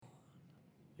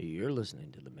You're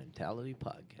listening to the Mentality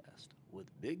Podcast with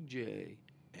Big J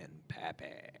and Pappy.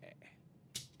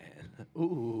 And,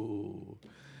 ooh,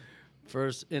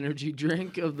 first energy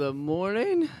drink of the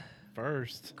morning.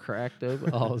 First. Cracked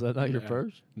open. Oh, is that not your No.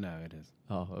 first? No, it is.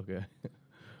 Oh, okay.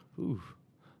 Ooh,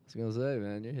 I was going to say,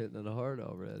 man, you're hitting it hard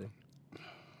already.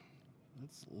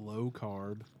 It's low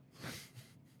carb.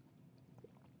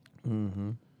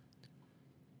 Mm-hmm.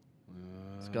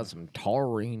 It's got some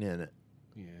taurine in it.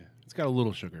 Yeah. It's got a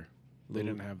little sugar. They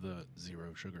didn't have the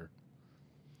zero sugar.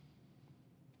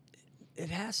 It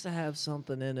has to have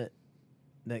something in it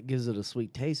that gives it a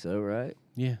sweet taste, though, right?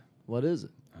 Yeah. What is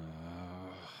it?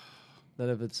 That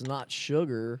if it's not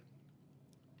sugar...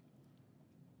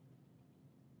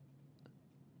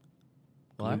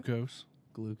 What? Glucose.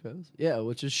 Glucose? Yeah,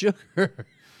 which is sugar.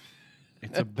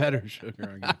 It's a better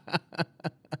sugar, I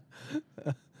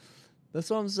guess. That's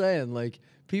what I'm saying. Like,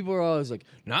 people are always like,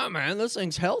 nah, man, this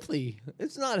thing's healthy.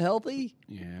 It's not healthy.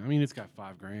 Yeah, I mean, it's got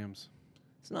 5 grams.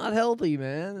 It's not healthy,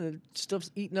 man.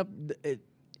 Stuff's eating up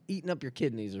your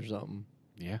kidneys or something.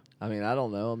 Yeah. I mean, I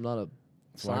don't know. I'm not a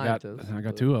scientist. I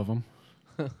got 2 of them.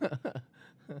 I'm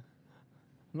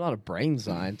not a brain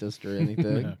scientist or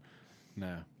anything.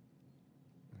 No.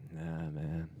 Nah,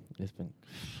 man. It's been...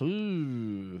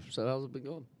 So how's it been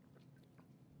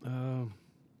going?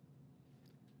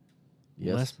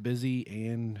 Yes. Less busy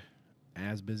and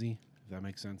as busy, if that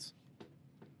makes sense.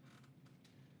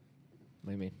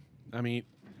 Maybe. I mean,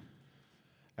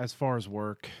 as far as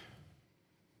work,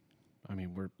 I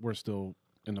mean, we're still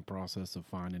in the process of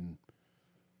finding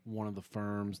one of the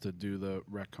firms to do the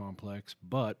rec complex,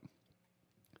 but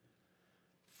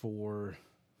for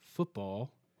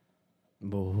football,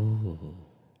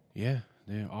 yeah,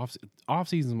 off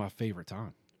season is my favorite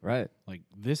time. Right. Like,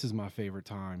 this is my favorite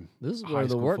time. This is high where the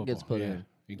school work football. gets put Yeah, in.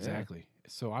 Exactly. Yeah.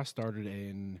 So I started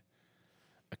an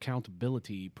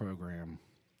accountability program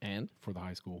And? for the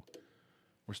high school.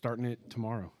 We're starting it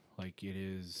tomorrow. Like, it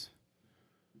is,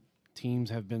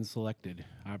 teams have been selected.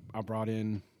 I brought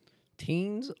in...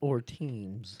 Teens or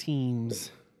teams? Teams.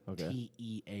 Okay.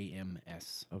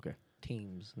 Teams. Okay.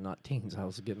 Teams, not teens. I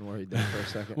was getting worried there for a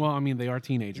second. Well, I mean, they are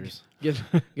teenagers.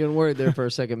 Getting worried there for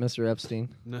a second, Mr.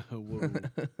 Epstein. No, whoa.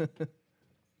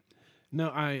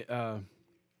 No,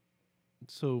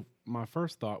 so my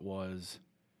first thought was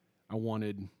I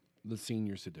wanted the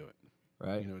seniors to do it.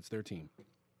 Right. You know, it's their team.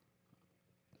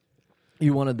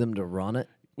 You wanted them to run it?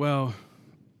 Well,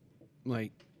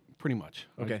 like, pretty much.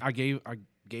 Okay. I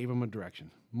gave them a direction.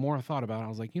 More I thought about it, I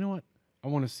was like, you know what? I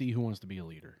want to see who wants to be a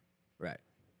leader. Right.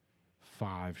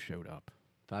 5 showed up.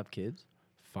 5 kids?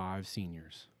 5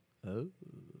 seniors. Oh.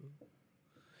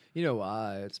 You know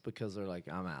why? It's because they're like,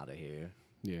 I'm out of here.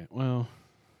 Yeah, well,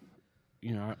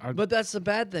 you know, But that's the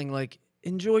bad thing. Like,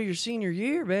 enjoy your senior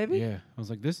year, baby. Yeah, I was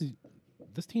like, this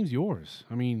team's yours.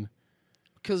 I mean,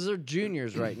 because they're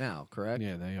juniors right now, correct?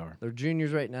 Yeah, they are. They're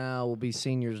juniors right now. Will be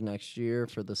seniors next year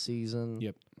for the season.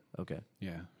 Yep. Okay.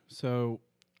 Yeah. So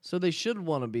they should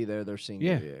want to be there their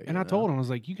senior year. And I told them, I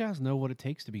was like, you guys know what it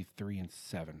takes to be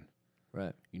 3-7.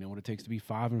 Right. You know what it takes to be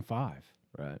 5-5.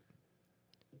 Right.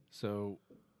 So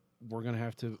we're gonna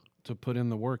have to put in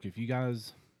the work. If you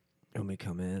guys let me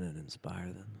come in and inspire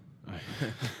them,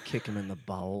 kick them in the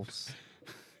balls.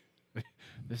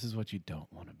 This is what you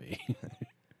don't want to be.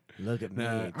 Look at me,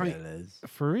 fellas.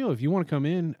 For real, if you want to come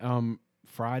in,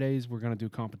 Fridays we're gonna do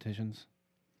competitions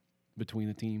between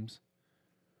the teams.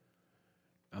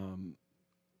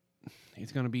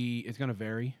 It's gonna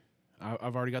vary.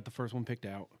 I've already got the first one picked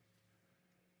out,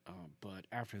 but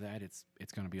after that, it's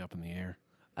gonna be up in the air.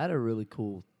 I had a really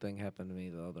cool thing happen to me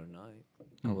the other night.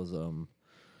 I was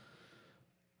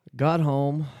got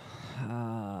home.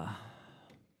 I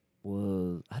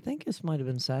think this might have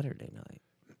been Saturday night.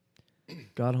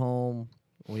 Got home.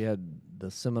 We had the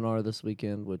seminar this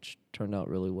weekend, which turned out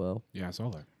really well. Yeah, I saw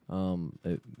that.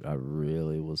 I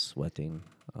really was sweating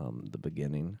the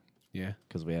beginning. Yeah.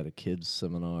 Because we had a kids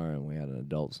seminar and we had an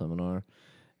adult seminar.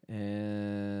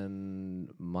 And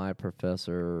my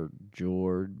professor,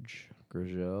 George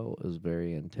Grigeau, is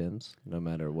very intense, no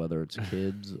matter whether it's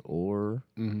kids or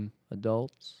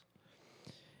adults.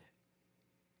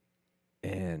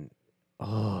 And,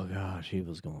 oh, gosh, he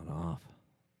was going off.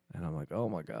 And I'm like, oh,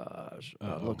 my gosh,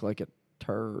 I look like a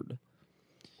turd.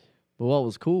 But what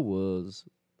was cool was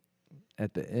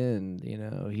at the end, you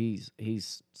know,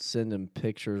 he's sending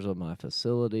pictures of my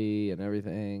facility and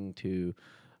everything to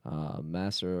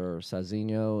Master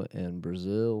Sazinho in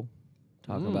Brazil,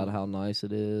 talking about how nice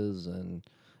it is and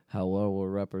how well we're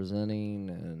representing.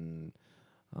 And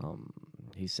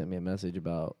he sent me a message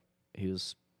about he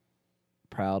was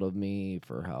proud of me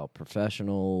for how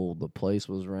professional the place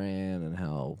was ran and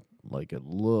how like it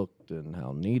looked and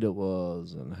how neat it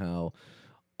was and how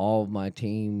all of my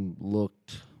team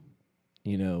looked,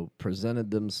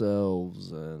 presented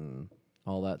themselves and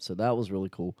all that. So that was really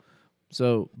cool.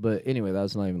 So, but anyway,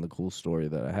 that's not even the cool story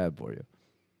that I had for you.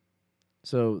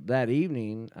 So that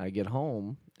evening, I get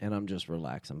home and I'm just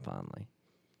relaxing finally.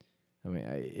 I mean,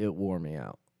 it wore me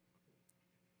out.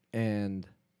 And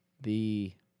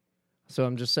so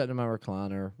I'm just sitting in my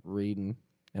recliner reading,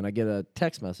 and I get a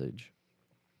text message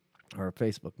or a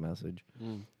Facebook message,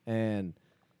 and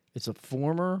it's a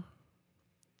former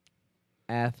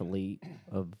athlete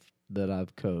that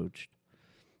I've coached,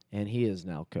 and he is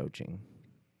now coaching.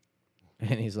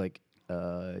 And he's like,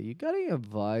 you got any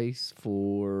advice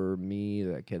for me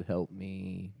that could help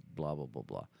me, blah, blah, blah,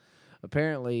 blah.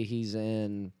 Apparently, he's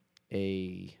in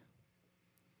a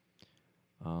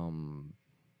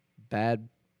bad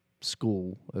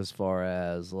school as far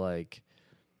as, like,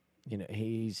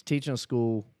 he's teaching a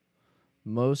school.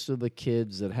 Most of the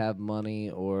kids that have money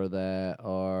or that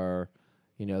are,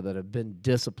 that have been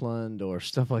disciplined or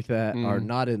stuff like that are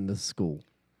not in the school.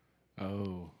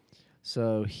 Oh.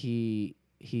 So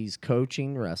he's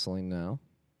coaching wrestling now,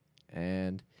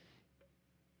 and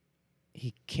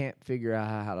he can't figure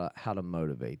out how to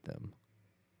motivate them.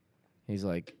 He's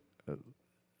like,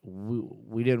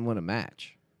 we didn't win a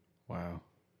match. Wow.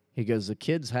 He goes, the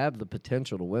kids have the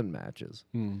potential to win matches.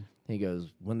 He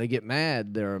goes, when they get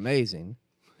mad, they're amazing.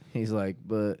 He's like,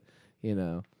 but,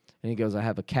 and he goes, I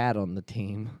have a cat on the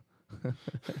team,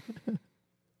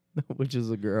 which is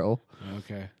a girl.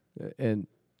 Okay. And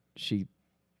she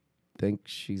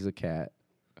thinks she's a cat.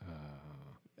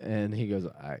 And he goes,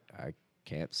 I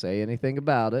can't say anything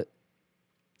about it.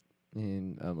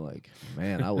 And I'm like,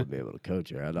 man, I wouldn't be able to coach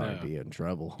her. I'd already be in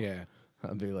trouble. Yeah.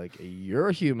 I'd be like, you're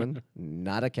a human,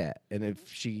 not a cat. And if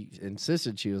she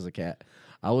insisted she was a cat,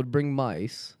 I would bring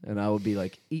mice, and I would be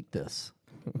like, eat this.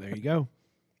 There you go.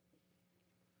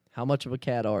 How much of a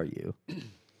cat are you?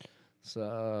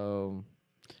 So,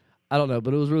 I don't know,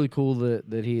 but it was really cool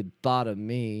that he had thought of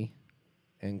me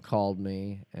and called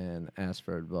me and asked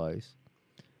for advice.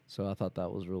 So I thought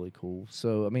that was really cool.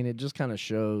 So, I mean, it just kind of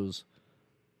shows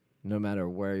no matter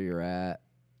where you're at,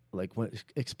 like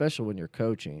especially when you're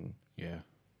coaching. Yeah.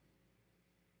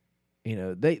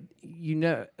 A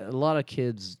lot of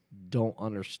kids don't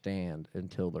understand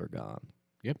until they're gone.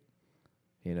 Yep.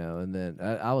 And then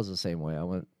I was the same way. I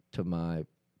went to my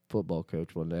football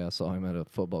coach one day. I saw him at a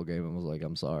football game and was like,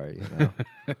 I'm sorry.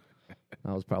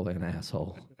 I was probably an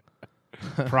asshole.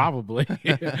 Probably.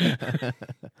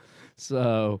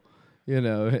 So,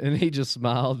 and he just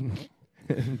smiled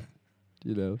and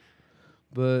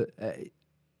but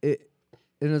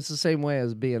and it's the same way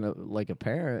as being a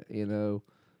parent,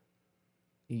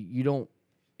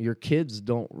 your kids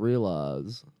don't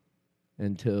realize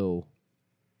until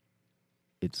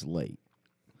it's late.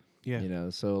 Yeah.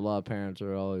 So a lot of parents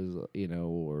are always,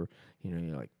 or,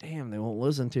 you're like, damn, they won't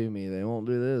listen to me. They won't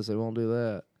do this. They won't do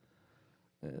that.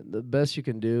 The best you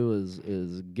can do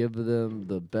is give them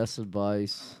the best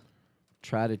advice,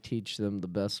 try to teach them the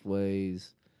best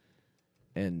ways,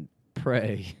 and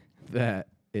pray that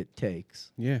it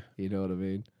takes. Yeah. You know what I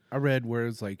mean? I read where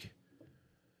it's like,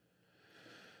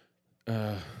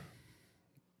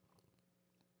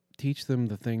 teach them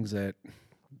the things that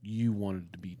you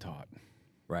wanted to be taught.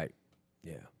 Right.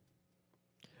 Yeah.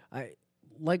 I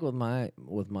like with my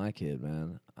kid,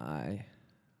 man. I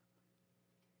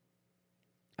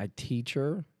teach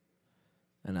her,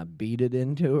 and I beat it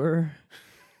into her,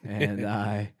 and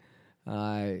I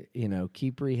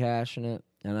keep rehashing it,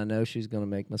 and I know she's gonna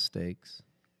make mistakes,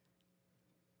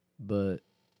 but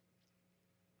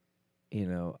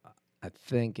I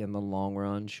think in the long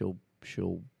run she'll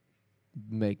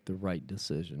make the right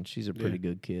decision. She's a pretty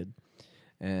good kid,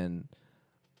 and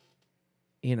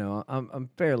I'm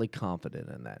fairly confident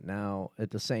in that. Now, at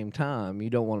the same time,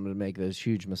 you don't want them to make those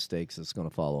huge mistakes that's going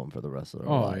to follow them for the rest of their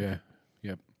life. Oh, yeah.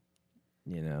 Yep.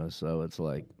 So it's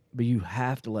like, but you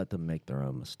have to let them make their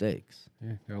own mistakes.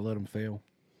 Yeah, gotta let them fail.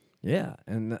 Yeah,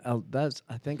 and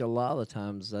I think a lot of the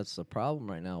times that's the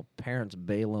problem right now. Parents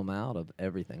bail them out of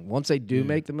everything. Once they do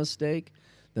make the mistake,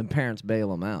 then parents bail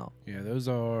them out. Yeah, those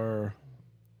are,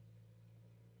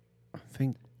 I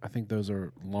think those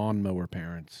are lawnmower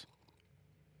parents.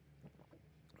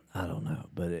 I don't know,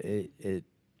 but I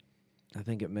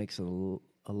think it makes it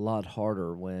a lot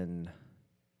harder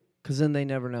because then they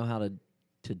never know how to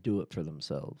do it for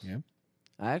themselves. Yeah.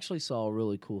 I actually saw a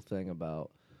really cool thing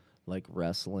about like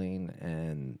wrestling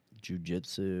and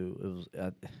jiu-jitsu.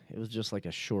 It was just like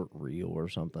a short reel or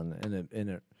something, and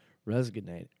it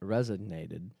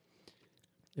resonated.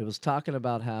 It was talking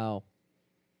about how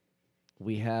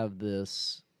we have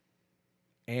this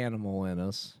animal in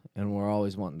us and we're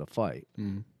always wanting to fight.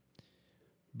 Mm.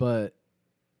 But,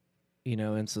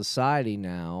 in society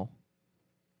now,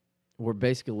 we're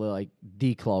basically like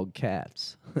declawed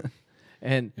cats.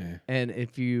 and Yeah. and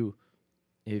if you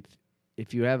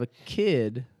have a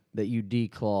kid that you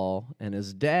declaw and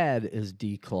his dad is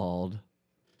declawed,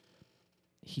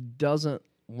 he doesn't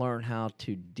learn how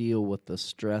to deal with the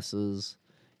stresses.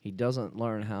 He doesn't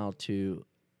learn how to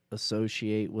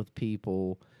associate with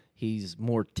people. He's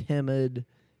more timid.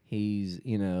 He's,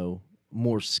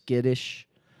 more skittish.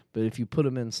 But if you put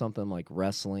him in something like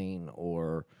wrestling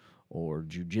or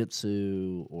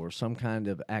jujitsu or some kind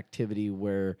of activity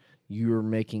where you're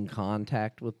making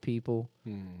contact with people,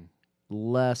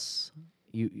 less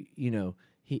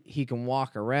he can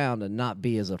walk around and not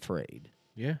be as afraid.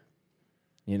 Yeah.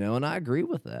 And I agree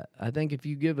with that. I think if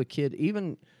you give a kid,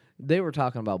 even they were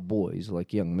talking about boys,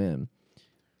 like young men,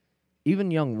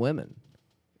 even young women,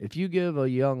 if you give a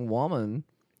young woman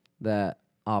that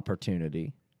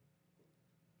opportunity,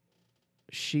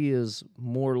 she is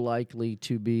more likely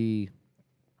to be,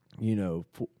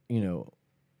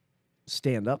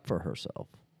 stand up for herself.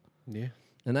 Yeah.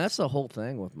 And that's the whole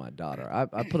thing with my daughter.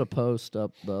 I put a post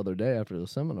up the other day after the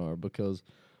seminar because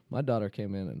my daughter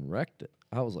came in and wrecked it.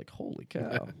 I was like, holy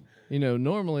cow.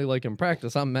 Normally, like in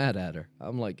practice, I'm mad at her.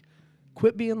 I'm like,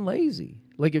 quit being lazy.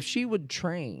 Like if she would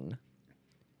train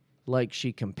like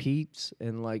she competes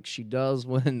and like she does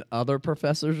when other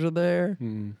professors are there,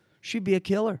 she'd be a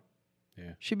killer.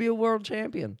 Yeah. She'd be a world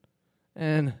champion.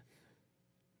 And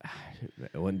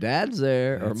when dad's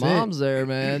there or mom's there,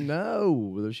 man,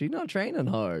 no, she's not training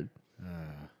hard.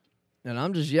 And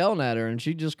I'm just yelling at her and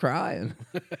she's just crying.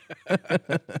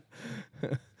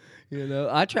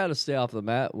 I try to stay off the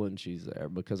mat when she's there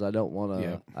because I don't want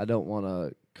to. I don't want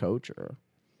to coach her.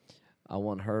 I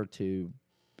want her to,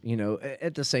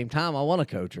 At the same time, I want to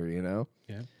coach her. Yeah,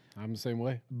 I'm the same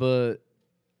way. But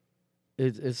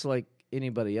it's like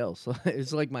anybody else.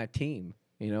 It's like my team.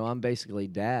 I'm basically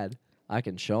dad. I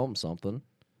can show them something,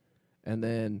 and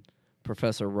then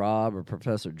Professor Rob or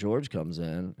Professor George comes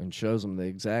in and shows them the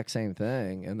exact same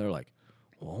thing, and they're like,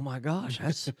 "Oh my gosh,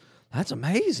 that's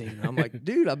amazing!" I'm like,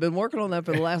 "Dude, I've been working on that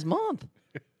for the last month."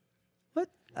 What?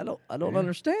 I don't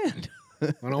understand.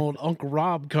 When old Uncle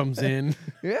Rob comes in,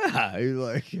 yeah, he's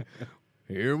like,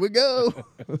 "Here we go."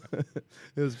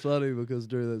 It was funny because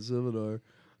during that seminar,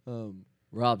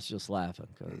 Rob's just laughing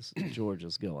because George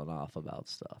is going off about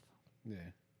stuff. Yeah.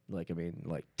 Like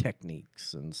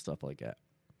techniques and stuff like that.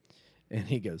 And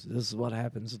he goes, "This is what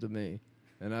happens to me."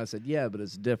 And I said, "Yeah, but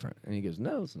it's different." And he goes,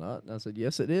 "No, it's not." And I said,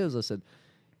 "Yes, it is." I said,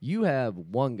 "You have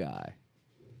one guy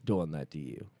doing that to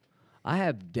you. I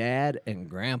have dad and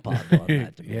grandpa doing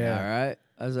that to me, all right?"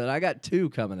 I said, "I got two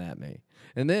coming at me.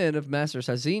 And then if Master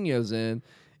Sazinho's in,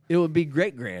 it would be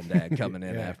great-granddad coming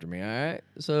in after me, all right?"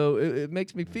 So it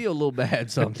makes me feel a little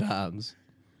bad sometimes.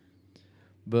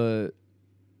 But,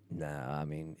 nah,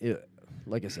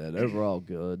 like I said, overall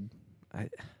good. I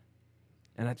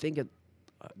think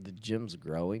the gym's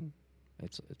growing.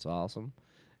 It's awesome.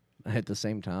 At the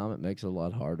same time, it makes it a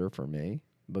lot harder for me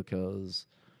because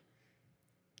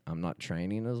I'm not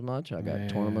training as much. I got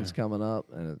tournaments coming up,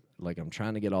 and I'm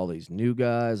trying to get all these new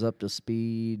guys up to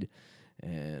speed.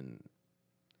 And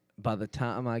by the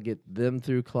time I get them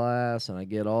through class and I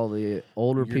get all the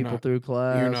older people through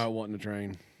class, you're not wanting to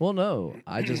train. Well, no,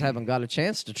 I just haven't got a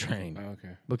chance to train.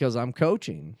 Okay. Because I'm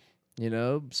coaching.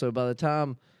 So by the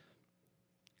time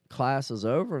class is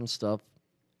over and stuff,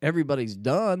 everybody's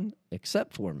done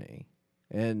except for me,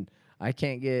 and I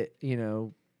can't get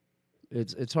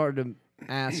it's hard to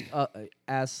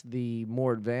ask the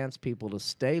more advanced people to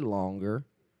stay longer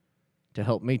to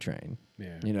help me train.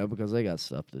 Yeah, because they got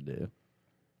stuff to do.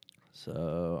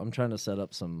 So I'm trying to set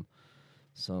up some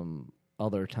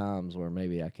other times where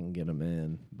maybe I can get them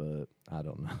in, but I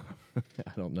don't know.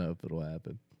 I don't know if it'll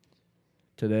happen.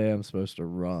 Today I'm supposed to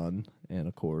run, and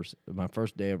of course, my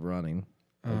first day of running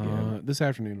again. This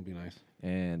afternoon will be nice.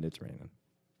 And it's raining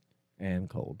and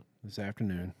cold. This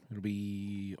afternoon, it'll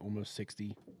be almost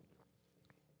 60.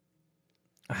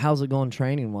 How's it going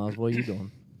training-wise? What are you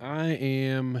doing? I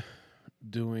am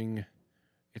doing,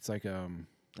 it's like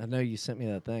I know you sent me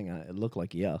that thing. It looked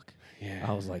like yuck. Yeah,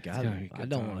 I was like, I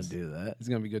don't want to do that. It's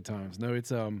gonna be good times. No,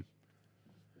 it's a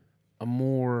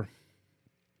more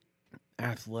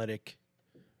athletic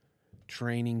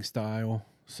training style.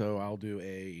 So I'll do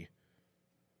a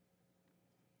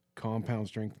compound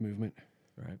strength movement,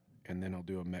 right, and then I'll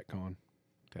do a Metcon.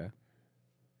 Okay.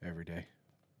 Every day.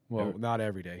 Well, not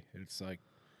every day. It's like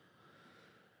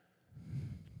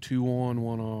 2 on,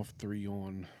 1 off, 3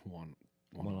 on, 1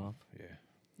 off. Yeah.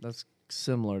 That's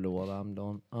similar to what I'm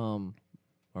doing, or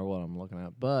what I'm looking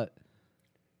at. But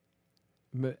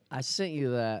I sent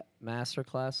you that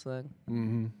masterclass thing.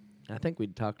 Mm-hmm. I think we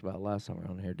talked about it last time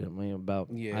around here, didn't we? About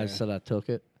Yeah. I said I took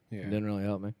it. Yeah. It didn't really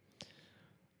help me.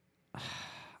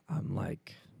 I'm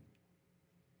like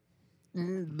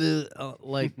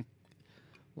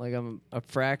I'm a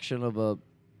fraction of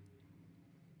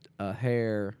a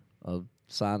hair of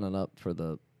signing up for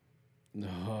the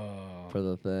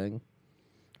thing,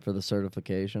 for the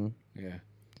certification. Yeah.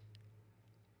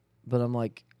 But I'm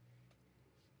like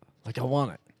I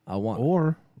want it.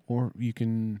 Or you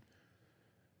can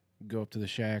go up to the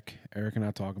shack. Eric and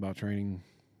I talk about training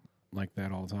like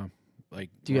that all the time. Like,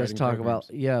 do you guys talk programs.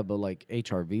 about but like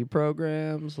HRV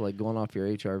programs, like going off your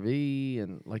HRV,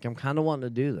 and like I'm kind of wanting to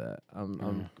do that.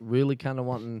 I'm really kind of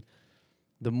wanting.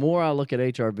 The more I look at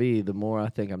HRV, the more I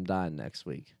think I'm dying next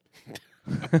week.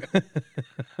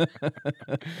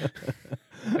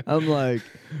 I'm like,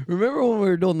 remember when we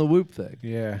were doing the whoop thing?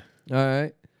 Yeah. All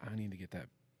right. I need to get that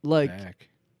back.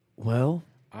 Well,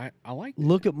 I like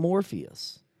look at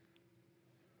Morpheus.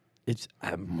 It's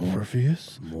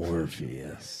Morpheus.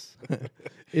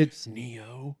 It's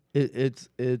Neo.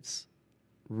 It's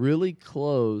really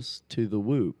close to the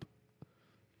Whoop,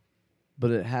 but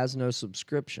it has no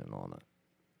subscription on it.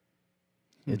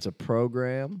 It's a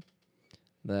program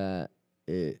and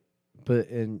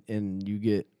you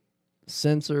get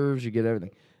sensors, you get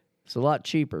everything. It's a lot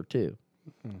cheaper too.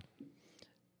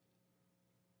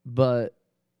 But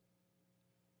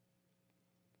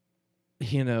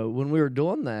when we were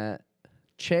doing that,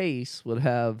 Chase would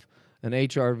have an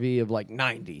HRV of like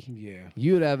 90. Yeah.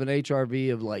 You would have an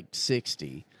HRV of like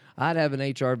 60. I'd have an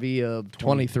HRV of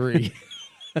 23.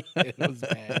 It was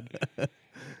bad.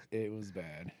 It was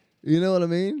bad. You know what I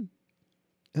mean?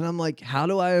 And I'm like, how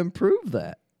do I improve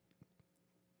that?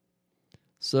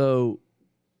 So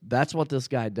that's what this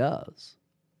guy does.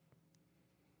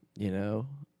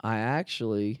 I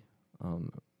actually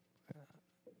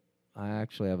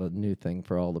have a new thing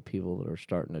for all the people that are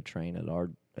starting to train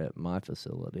at my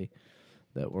facility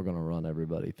that we're going to run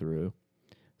everybody through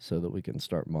so that we can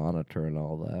start monitoring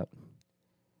all that.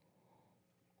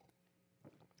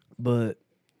 But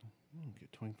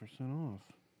get 20% off.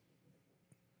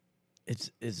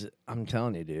 It's I'm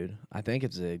telling you, dude, I think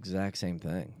it's the exact same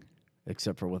thing,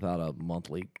 except for without a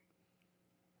monthly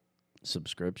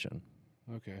subscription.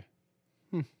 Okay.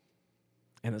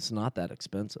 And it's not that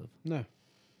expensive. No.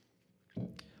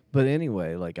 But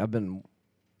anyway, like I've been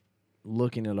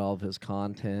looking at all of his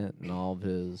content and all of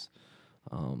his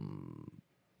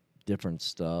different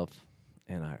stuff,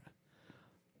 and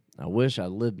I wish I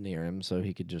lived near him so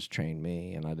he could just train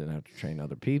me and I didn't have to train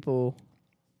other people.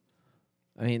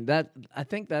 I mean, I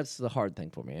think that's the hard thing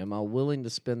for me. Am I willing to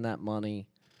spend that money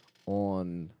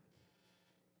on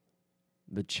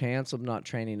the chance of not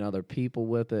training other people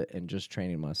with it and just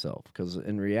training myself? Because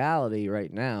in reality,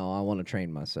 right now, I want to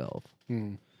train myself.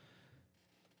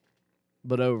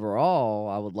 But overall,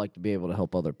 I would like to be able to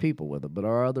help other people with it. But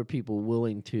are other people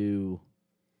willing to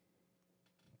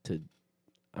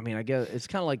I mean, I guess it's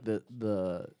kind of like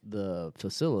the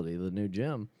facility, the new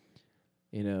gym.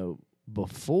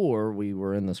 Before we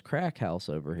were in this crack house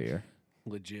over here.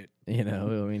 Legit. I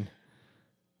mean,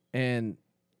 and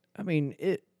I mean,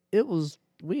 it was,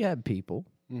 we had people,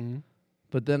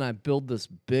 but then I built this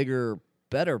bigger,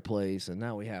 better place, and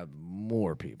now we have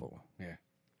more people. Yeah.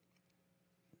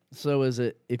 So is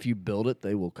it, if you build it,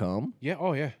 they will come? Yeah.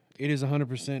 Oh, yeah. It is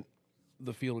 100%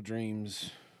 the Field of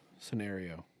Dreams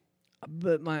scenario.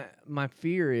 But my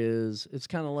fear is it's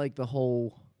kind of like the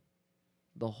whole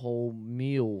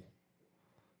meal.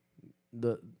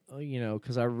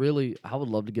 Because I would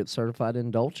love to get certified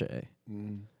in Dolce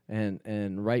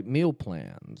and write meal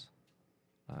plans.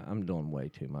 I'm doing way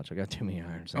too much. I got too many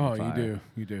irons in the fire.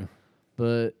 You do.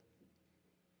 But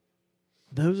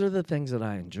those are the things that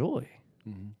I enjoy.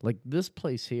 Like this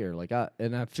place here,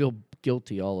 I feel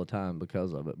guilty all the time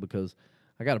because of it, because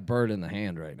I got a bird in the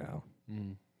hand right now.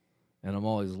 And I'm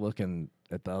always looking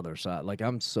at the other side. Like,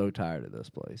 I'm so tired of this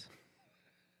place.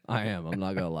 I am. I'm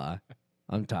not going to lie.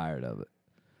 I'm tired of it.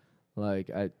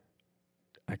 Like, I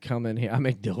come in here. I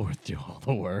make Dilworth do all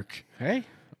the work. Hey.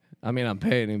 I mean, I'm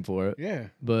paying him for it. Yeah.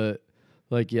 But,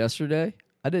 like, yesterday,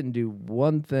 I didn't do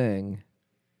one thing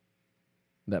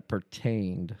that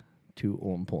pertained to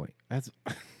On Point. That's,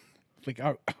 like,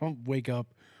 I'll wake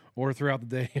up or throughout the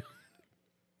day.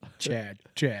 Chad.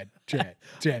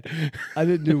 I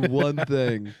didn't do one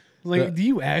thing. Like, do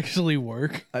you actually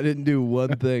work? I didn't do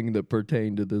one thing that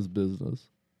pertained to this business,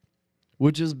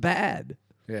 which is bad.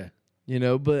 Yeah.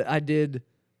 But I did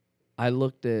I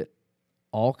looked at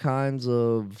all kinds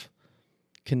of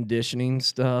conditioning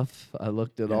stuff. I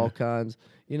looked at all kinds,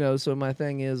 so my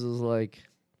thing is like,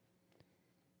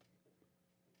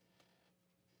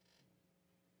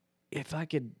 if I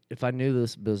knew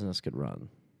this business could run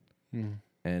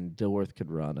and Dilworth could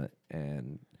run it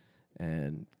and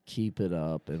keep it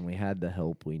up and we had the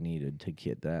help we needed to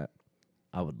get that,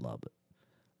 I would love it.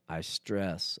 I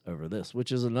stress over this,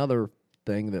 which is another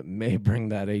thing that may bring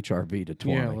that HRV to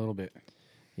 20. Yeah, a little bit.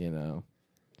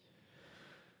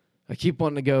 I keep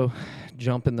wanting to go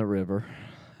jump in the river.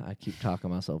 I keep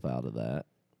talking myself out of that.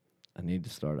 I need to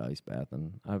start ice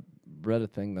bathing. I read a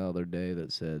thing the other day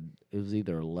that said it was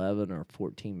either 11 or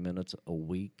 14 minutes a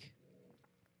week.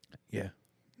 Yeah.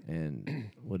 And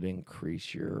would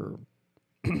increase your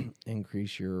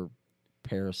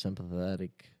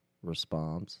parasympathetic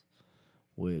response,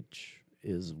 which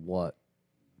is what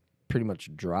pretty much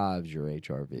drives your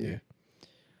HRV. Yeah.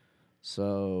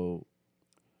 So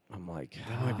I'm like,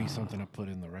 that might be something to put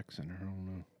in the rec center. I don't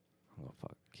know. I'm gonna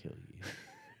fucking kill you.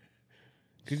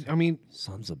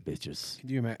 Sons of bitches.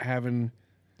 Could you imagine having?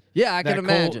 Yeah, I can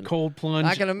imagine. Cold plunge.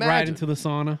 I can imagine. Right into the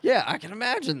sauna. Yeah, I can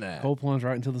imagine that. Cold plunge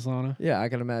right into the sauna. Yeah, I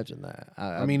can imagine that.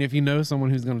 I mean, if you know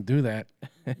someone who's going to do that,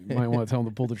 you might want to tell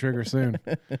them to pull the trigger soon.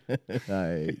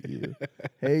 I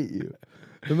hate you.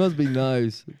 It must be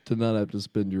nice to not have to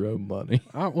spend your own money.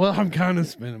 Well, I'm kind of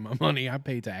spending my money. I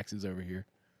pay taxes over here.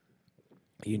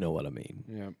 You know what I mean.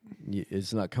 Yeah.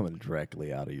 It's not coming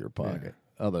directly out of your pocket,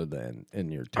 other than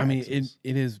in your taxes. I mean,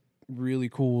 it is really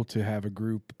cool to have a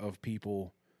group of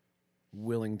people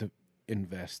willing to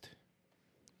invest.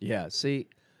 Yeah, see,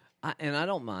 I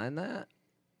don't mind that.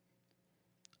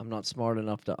 I'm not smart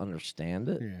enough to understand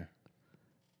it. Yeah.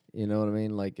 You know what I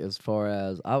mean? Like, as far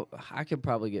as, I could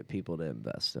probably get people to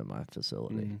invest in my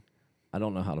facility. Mm-hmm. I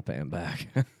don't know how to pay them back.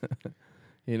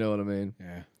 You know what I mean?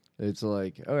 Yeah. It's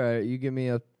like, all right, you give me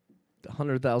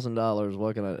 $100,000.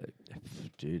 What can I?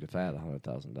 Dude, if I had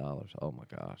 $100,000, oh my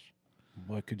gosh,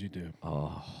 what could you do?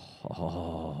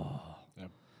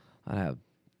 Yep. I'd have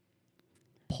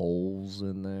poles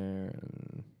in there,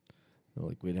 and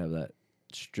like we'd have that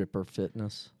stripper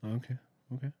fitness. Okay.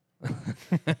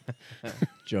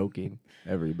 Joking,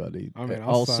 everybody. I mean,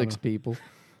 all 6 people.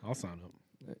 I'll sign up.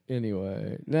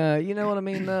 Anyway, no, you know what I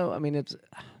mean, though? I mean,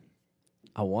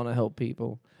 I want to help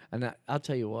people. And I'll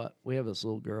tell you what, we have this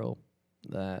little girl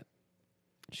that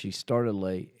she started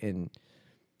late, and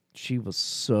she was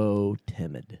so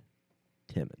timid.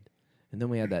 And then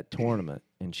we had that tournament,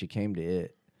 and she came to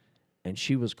it, and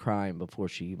she was crying before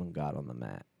she even got on the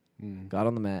mat. Got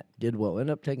on the mat, did well,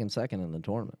 ended up taking second in the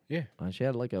tournament. Yeah. She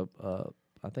had like I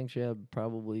think she had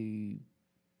probably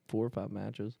 4 or 5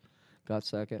 matches, got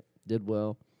second, did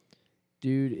well.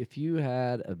 Dude, if you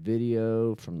had a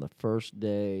video from the first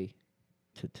day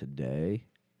to today,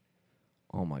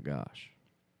 oh my gosh,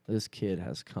 this kid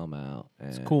has come out and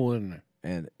it's cool, isn't it?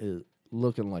 And is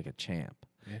looking like a champ.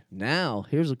 Yeah. Now,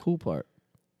 here's the cool part.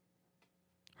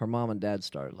 Her mom and dad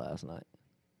started last night.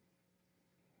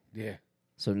 Yeah.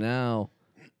 So now,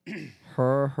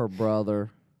 her brother,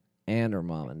 and her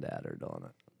mom and dad are doing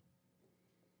it.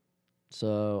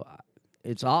 So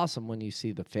it's awesome when you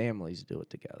see the families do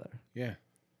it together. Yeah.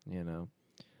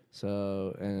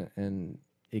 So and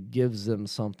it gives them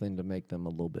something to make them a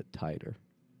little bit tighter.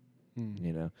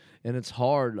 And it's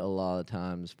hard a lot of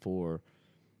times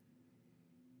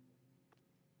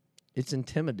it's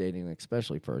intimidating,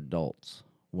 especially for adults,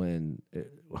 when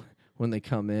they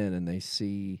come in and they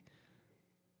see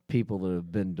people that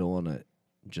have been doing it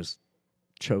just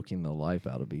choking the life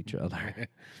out of each other.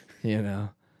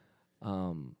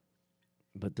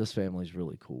 But this family's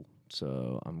really cool.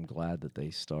 So I'm glad that they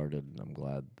started, and I'm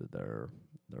glad that they're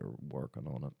working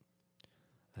on it.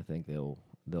 I think they'll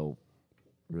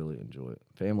really enjoy it.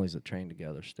 Families that train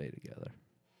together stay together,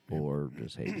 or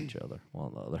just hate each other,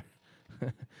 one or the other.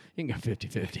 You can go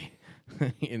 50-50.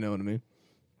 You know what I mean?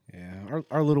 Yeah.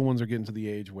 Our little ones are getting to the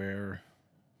age where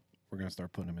we're going to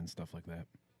start putting them in stuff like that.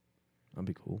 That'd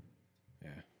be cool.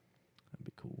 Yeah. That'd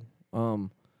be cool.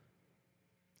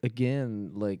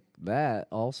 Again, like that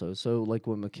also. So, like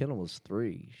when McKenna was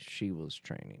 3, she was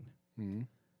training. Mm-hmm.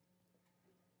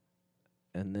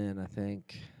 And then I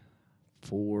think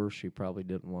 4, she probably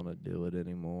didn't want to do it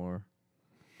anymore.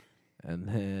 And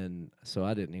then, so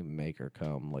I didn't even make her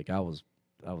come. Like I was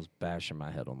bashing my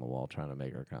head on the wall trying to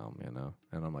make her come,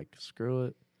 And I'm like, screw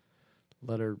it.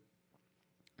 Let her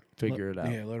figure it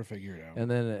out. Yeah, let her figure it out. And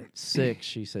then at 6,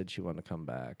 she said she wanted to come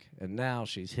back. And now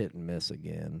she's hit and miss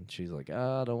again. She's like,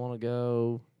 I don't want to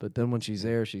go. But then when she's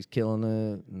there, she's killing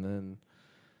it. And then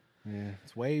yeah,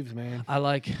 it's waves, man. I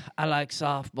like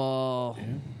softball. Yeah.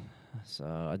 So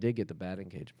I did get the batting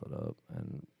cage put up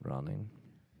and running.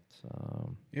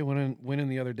 So Yeah, went in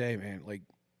the other day, man. Like,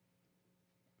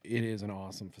 it is an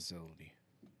awesome facility.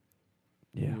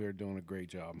 yeah, We are doing a great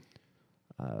job.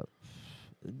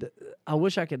 I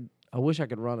wish I could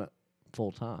run it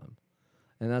full time,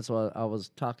 and that's why I was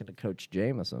talking to Coach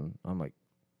Jameson. I'm like,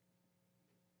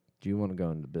 do you want to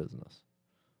go into business?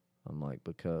 I'm like,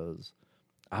 because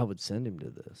I would send him to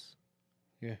this.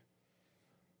 Yeah.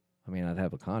 I mean, I'd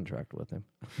have a contract with him,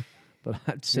 but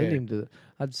I'd send him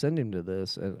to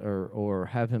this, or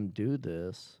have him do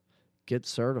this, get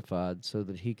certified so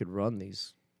that he could run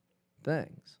these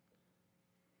things.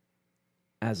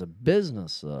 As a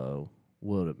business, though,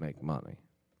 would it make money?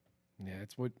 Yeah,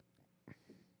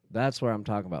 That's where I'm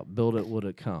talking about. Build it, would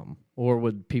it come? Or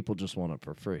would people just want it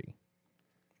for free?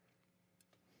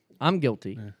 I'm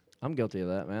guilty. Yeah. I'm guilty of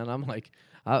that, man. I'm like,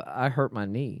 I hurt my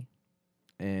knee,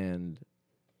 and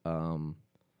I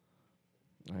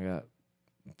got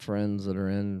friends that are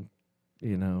in,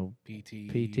 PT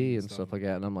and stuff like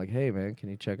that, and I'm like, hey, man, can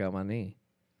you check out my knee?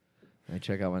 And they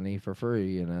check out my knee for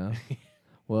free,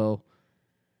 Well,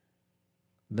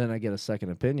 then I get a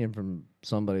second opinion from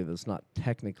somebody that's not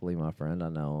technically my friend. I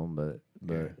know him, but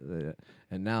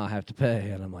and now I have to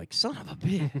pay, and I'm like, son of a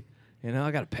bitch.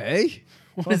 I got to pay?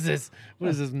 What is this?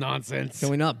 What is this nonsense? Can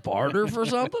we not barter for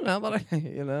something? How about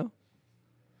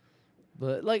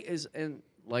But like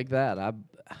that,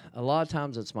 a lot of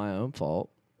times it's my own fault.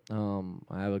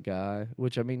 I have a guy,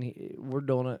 which I mean, we're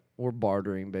doing it. We're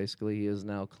bartering basically. He is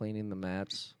now cleaning the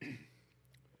mats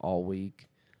all week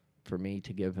for me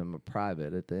to give him a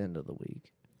private at the end of the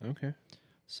week. Okay.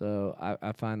 So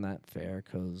I find that fair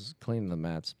because cleaning the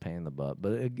mats is a pain in the butt.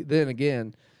 But then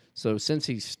again, so since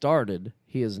he started,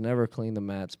 he has never cleaned the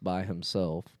mats by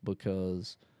himself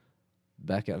because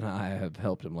Becca and I have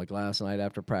helped him. Like last night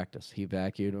after practice, he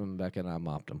vacuumed him, Becca and I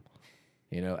mopped him,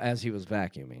 as he was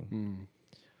vacuuming. Mm.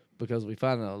 Because we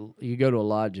find you go to a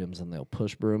lot of gyms and they'll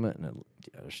push broom it and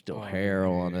there's still hair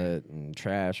on it and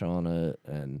trash on it,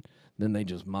 and then they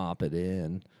just mop it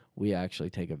in. We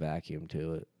actually take a vacuum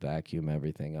to it, vacuum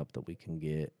everything up that we can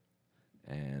get,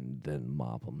 and then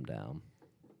mop them down.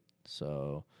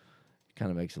 So it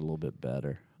kind of makes it a little bit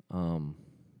better.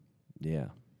 Yeah,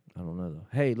 I don't know though.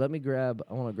 Hey, I want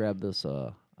to grab this.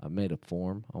 I made a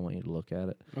form. I want you to look at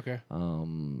it. Okay.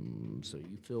 So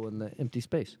you fill in the empty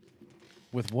space.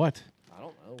 With what? I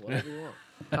don't know. Whatever you want.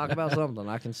 Talk about something.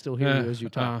 I can still hear you as you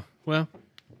talk. Well,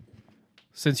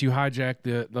 since you hijacked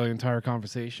the entire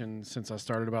conversation, since I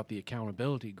started about the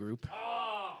accountability group.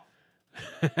 Oh!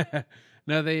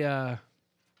 No,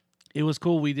 it was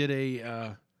cool. We did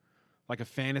a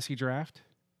fantasy draft,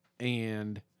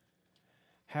 and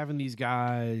having these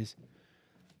guys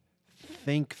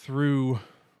think through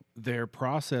their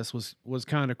process was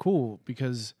kind of cool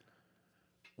because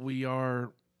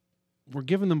we're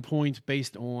giving them points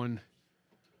based on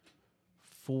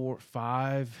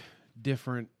 4-5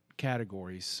 different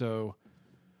categories. So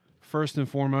first and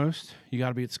foremost, you got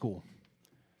to be at school.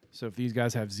 So if these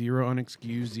guys have 0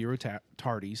 unexcused, 0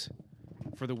 tardies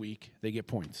for the week, they get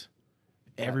points.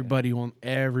 Everybody on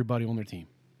their team.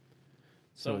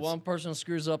 So one person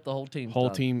screws up, the whole team.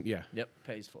 Team, yeah. Yep,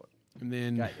 pays for it. And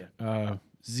then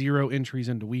 0 entries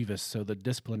into Weavis, so the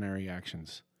disciplinary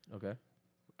actions. Okay.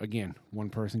 Again,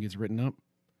 one person gets written up,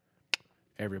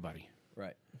 everybody.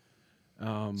 Right.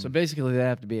 So basically, they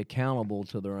have to be accountable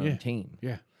to their own team.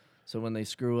 Yeah. So when they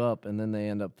screw up and then they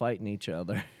end up fighting each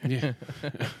other. Yeah.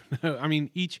 No, I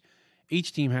mean, each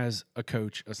team has a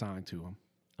coach assigned to them.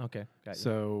 Okay. Got you.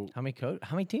 So how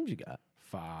many teams you got?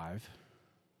 5.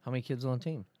 How many kids on the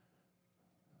team?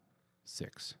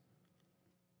 6.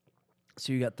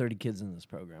 So you got 30 kids in this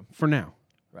program. For now.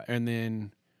 Right. And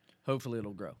then hopefully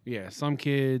it'll grow. Yeah, some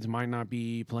kids might not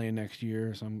be playing next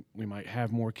year. We might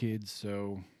have more kids.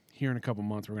 So here in a couple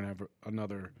months, we're going to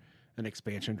have an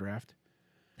expansion draft.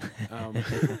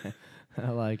 I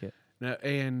like it. Now,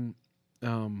 and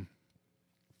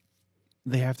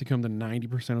they have to come to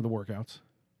 90% of the workouts.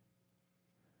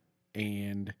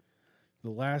 And the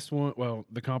last one,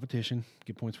 the competition,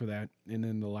 get points for that. And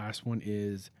then the last one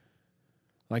is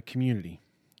like community.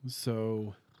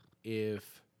 So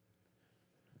if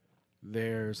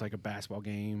there's like a basketball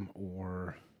game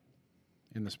or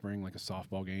in the spring, like a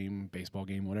softball game, baseball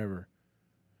game, whatever,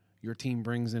 your team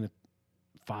brings in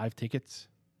 5 tickets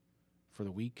for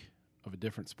the week of a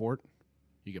different sport,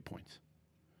 you get points.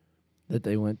 That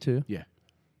they went to? Yeah.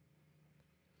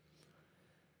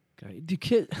 Okay.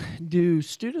 Do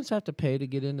students have to pay to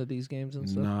get into these games and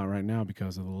stuff? Not right now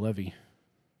because of the levy.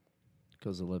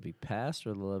 Because the levy passed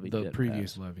or the levy The didn't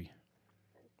previous pass? levy.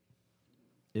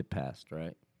 It passed,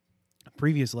 right?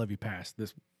 Previous levy passed.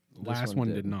 This last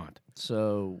one did not.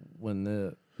 So when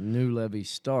the new levy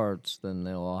starts, then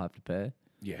they'll all have to pay.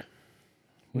 Yeah.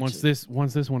 Once this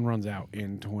one runs out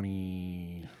in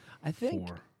 20. I think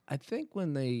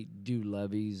when they do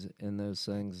levies and those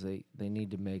things, they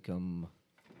need to make them.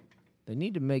 They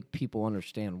need to make people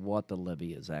understand what the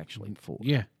levy is actually for.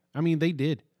 Yeah, I mean they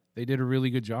did. They did a really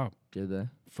good job. Did they?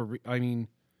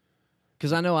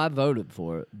 Because I know I voted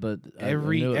for it, but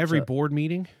every board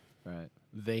meeting, right?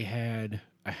 They had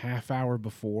a half hour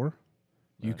before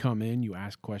you come in. You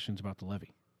ask questions about the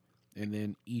levy, and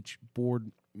then each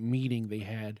board meeting they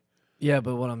had. Yeah,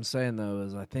 but what I'm saying though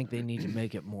is I think they need to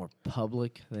make it more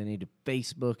public. They need to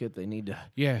Facebook it. They need to.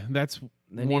 Yeah, that's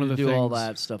they one need of the to do things. all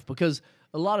that stuff because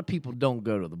a lot of people don't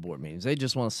go to the board meetings. They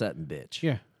just want to sit and bitch.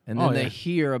 Yeah. And then they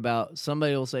hear about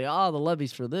somebody will say, "Oh, the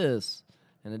levy's for this,"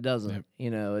 and it doesn't.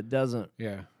 Yep. It doesn't.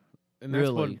 Yeah, and that's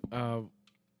really. what,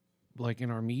 like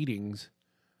in our meetings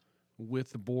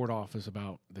with the board office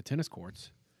about the tennis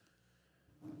courts,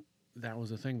 that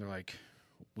was the thing. They're like,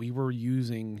 we were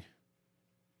using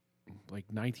like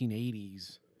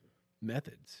 1980s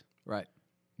methods, right?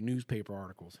 Newspaper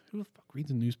articles. Who the fuck reads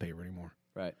a newspaper anymore?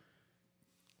 Right.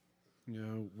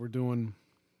 We're doing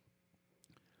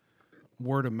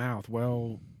word of mouth.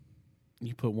 Well,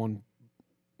 you put one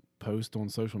post on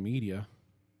social media,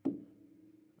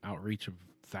 outreach of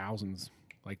thousands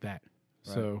like that.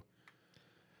 Right. So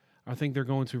I think they're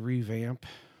going to revamp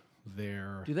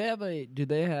their. Do they have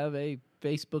a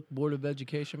Facebook Board of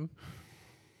Education?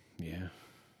 Yeah,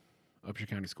 Upshur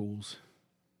County Schools.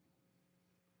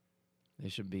 They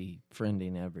should be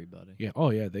friending everybody. Yeah. Oh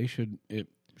yeah. They should.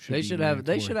 They should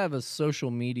have a social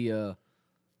media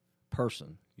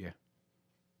person. Yeah.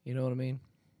 You know what I mean?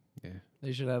 Yeah.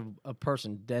 They should have a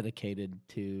person dedicated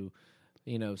to,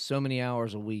 so many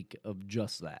hours a week of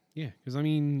just that. Yeah, because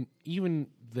even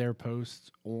their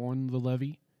posts on the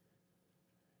levy,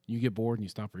 you get bored and you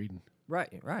stop reading.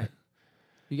 Right.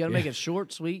 You got to make it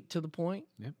short, sweet, to the point.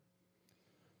 Yep.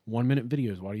 1 minute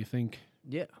videos. Why do you think?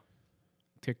 Yeah.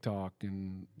 TikTok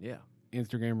and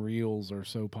Instagram Reels are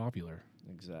so popular.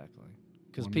 Exactly.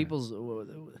 Because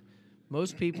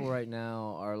most people right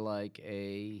now are like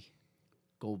a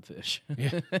goldfish.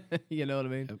 Yeah. You know what I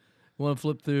mean? Yep. Want to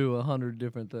flip through 100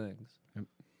 different things.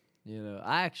 Yep.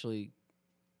 I actually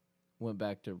went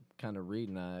back to kind of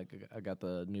reading. I got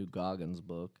the new Goggins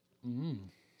book. Mm-hmm.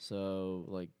 So,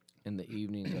 like, in the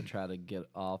evenings, I try to get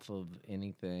off of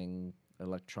anything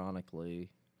electronically.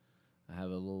 I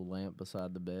have a little lamp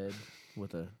beside the bed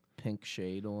with a pink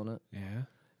shade on it. Yeah.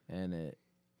 And it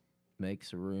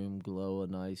makes a room glow a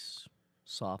nice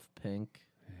soft pink.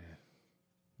 Yeah.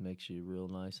 Makes you real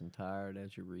nice and tired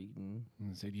as you're reading.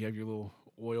 So do you have your little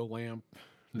oil lamp?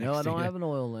 No, I don't have an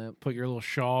oil lamp. Put your little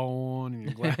shawl on and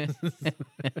your glasses.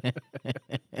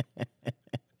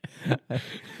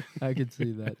 I could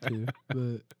see that too.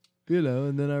 But,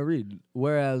 and then I read.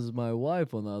 Whereas my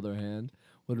wife, on the other hand,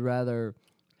 would rather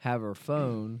have her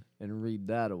phone and read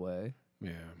that away.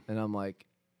 Yeah. And I'm like,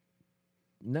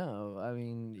 no,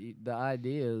 the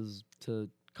idea is to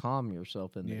calm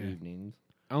yourself in the evenings.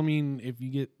 If you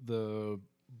get the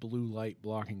blue light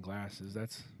blocking glasses,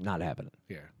 that's not happening.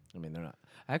 Yeah. They're not.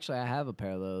 Actually, I have a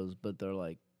pair of those, but they're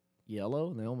like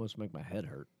yellow and they almost make my head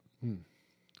hurt.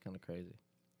 It's kind of crazy.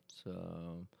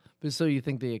 So you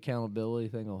think the accountability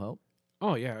thing will help?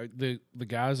 Oh yeah, the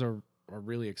guys are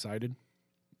really excited,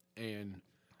 and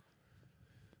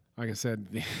like I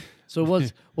said, so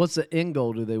what's the end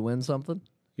goal? Do they win something?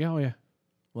 Yeah, oh yeah.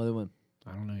 What do they win?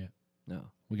 I don't know yet. No,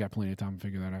 we got plenty of time to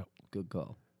figure that out. Good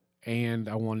call. And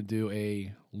I want to do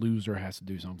a loser has to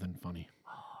do something funny.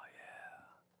 Oh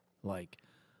yeah, like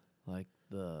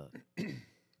the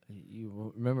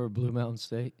you remember Blue Mountain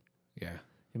State? Yeah,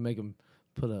 you make them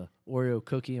put a Oreo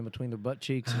cookie in between their butt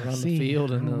cheeks and run the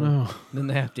field, and then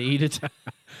they have to eat it.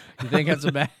 You think that's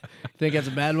a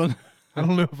bad one? I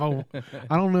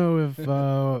don't know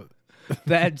if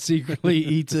Dad secretly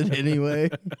eats it anyway.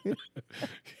 You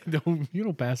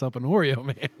don't pass up an Oreo,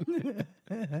 man.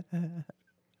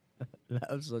 That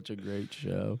was such a great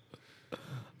show.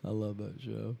 I love that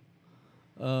show.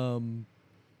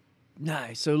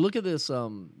 Nice. So look at this.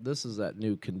 This is that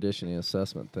new conditioning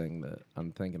assessment thing that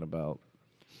I'm thinking about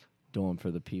doing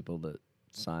for the people that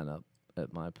sign up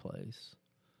at my place.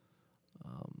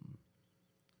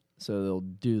 So they'll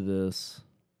do this,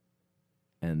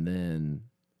 and then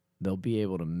they'll be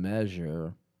able to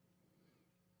measure,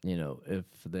 if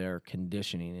their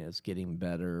conditioning is getting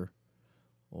better,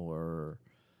 or,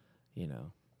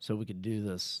 so we could do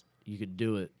this. You could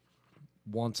do it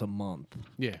once a month.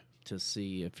 Yeah. To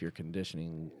see if your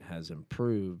conditioning has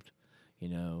improved,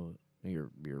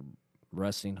 your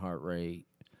resting heart rate.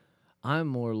 I'm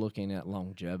more looking at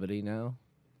longevity now,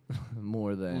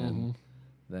 more than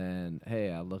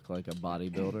hey, I look like a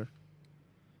bodybuilder.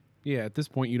 Yeah, at this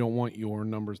point, you don't want your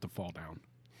numbers to fall down.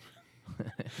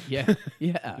 Yeah.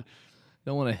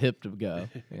 Don't want a hip to go,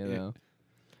 you know.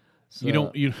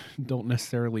 So, You don't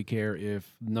necessarily care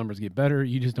if numbers get better.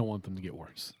 You just don't want them to get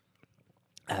worse.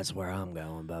 That's where I'm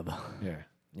going, Bubba. Yeah.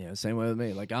 Yeah, same way with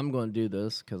me. Like, I'm going to do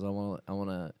this because I want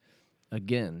to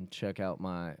again check out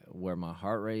where my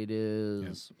heart rate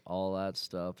is, all that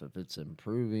stuff. If it's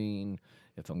improving,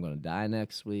 if I'm going to die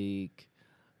next week.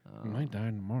 You might die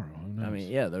tomorrow. Who knows? I mean,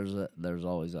 yeah, there's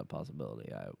always that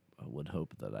possibility. I would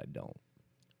hope that I don't.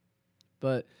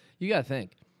 But you got to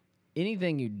think,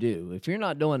 anything you do, if you're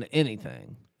not doing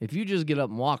anything, if you just get up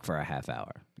and walk for a half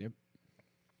hour, yep.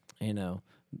 You know,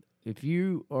 if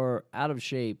you are out of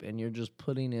shape and you're just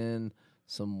putting in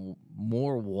some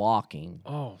more walking,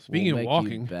 speaking of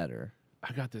walking, you better.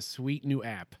 I got this sweet new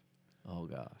app. Oh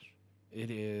gosh,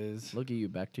 it is. Look at you,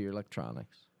 back to your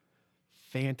electronics.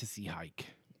 Fantasy Hike.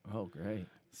 Oh, great.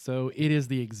 So it is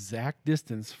the exact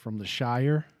distance from the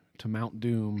Shire to Mount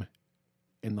Doom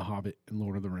in The Hobbit and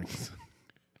Lord of the Rings.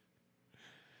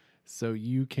 So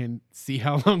you can see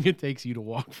how long it takes you to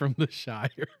walk from the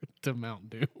Shire to Mount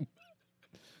Doom.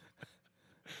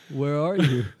 Where are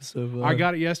you? So I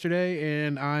got it yesterday,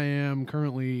 and I am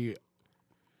currently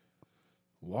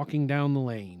walking down the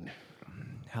lane.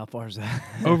 How far is that?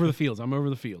 Over the fields. I'm over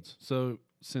the fields. So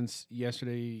since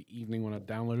yesterday evening when I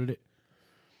downloaded it,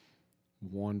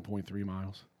 1.3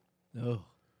 miles. Oh,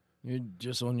 you're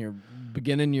just on your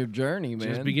beginning your journey, man.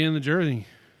 Just beginning the journey.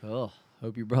 Oh,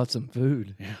 hope you brought some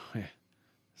food. Yeah.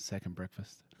 Second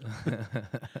breakfast.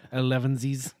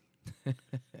 11sies.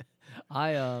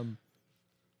 I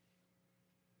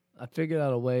figured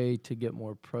out a way to get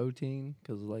more protein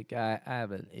because, like, I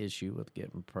have an issue with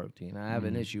getting protein. I have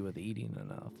an issue with eating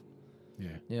enough.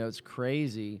 Yeah. You know, it's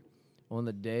crazy on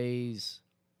the days.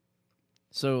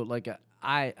 So, like,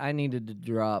 I needed to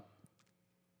drop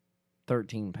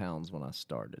 13 pounds when I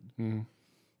started. Mm.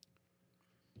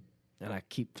 And I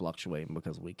keep fluctuating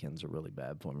because weekends are really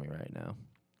bad for me right now.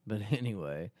 But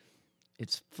anyway,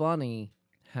 it's funny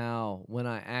how when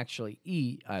I actually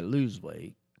eat, I lose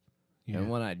weight. Yeah.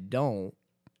 And when I don't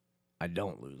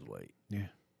lose weight. Yeah.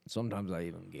 Sometimes I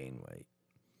even gain weight.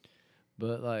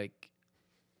 But, like,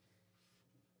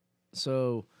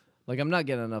 so, like, I'm not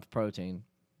getting enough protein.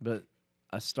 But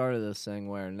I started this thing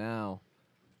where now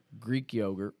Greek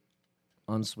yogurt,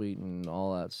 unsweetened,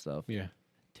 all that stuff. Yeah.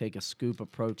 Take a scoop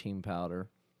of protein powder,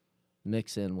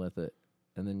 mix in with it,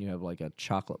 and then you have like a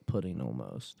chocolate pudding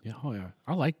almost. Yeah. Oh, yeah.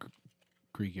 I like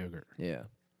Greek yogurt. Yeah.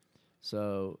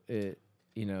 So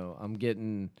I'm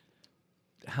getting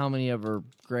how many ever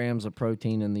grams of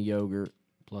protein in the yogurt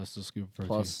plus the scoop of protein.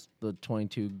 plus the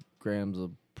 22 grams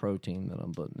of protein that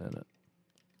I'm putting in it.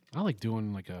 I like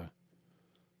doing like a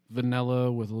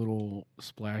vanilla with a little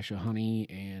splash of honey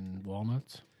and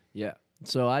walnuts. Yeah.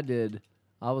 So I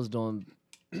was doing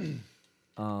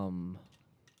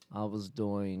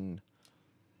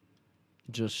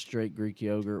just straight Greek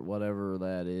yogurt, whatever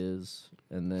that is,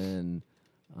 and then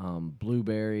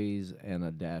blueberries and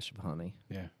a dash of honey.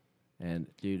 Yeah. And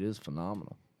dude, it's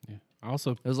phenomenal. Yeah. I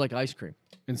also, It was like ice cream.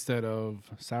 instead of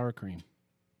sour cream,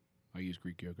 I use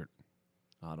Greek yogurt.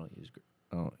 I don't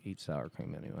eat sour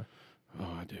cream anyway.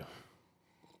 Oh, I do.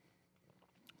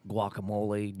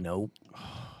 Guacamole, nope.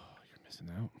 Oh, you're missing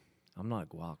out. I'm not a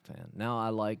guac fan. Now I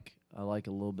like a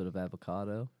little bit of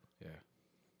avocado. Yeah.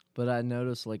 But I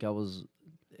noticed, like, I was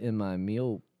in my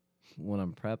meal when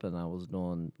I'm prepping, I was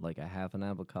doing like a half an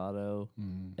avocado,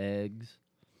 eggs,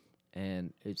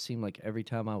 and it seemed like every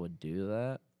time I would do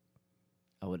that,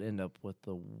 I would end up with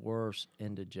the worst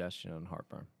indigestion and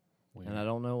heartburn. Weird. And I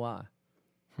don't know why.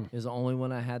 It's only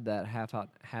when I had that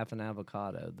half an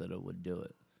avocado that it would do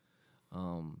it.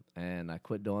 And I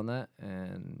quit doing that,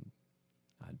 and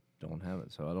I don't have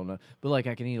it, so I don't know. But, like,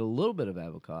 I can eat a little bit of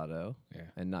avocado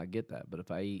and not get that. But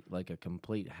if I eat, like, a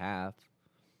complete half,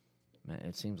 man,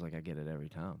 it seems like I get it every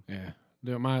time. Yeah.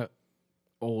 Dude, my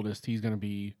oldest, he's going to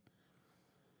be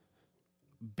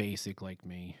basic like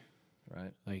me.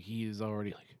 Right? Like, he is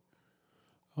already like,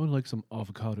 I would like some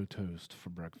avocado toast for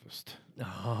breakfast.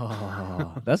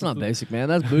 Oh, that's not basic, man.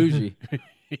 That's bougie.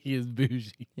 He is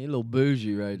bougie. He's a little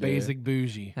bougie right there. Basic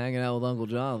bougie. Hanging out with Uncle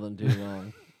Jonathan too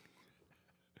long.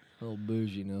 A little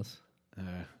bouginess.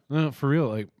 No, for real,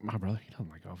 like, my brother, he doesn't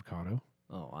like avocado.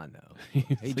 Oh, I know. So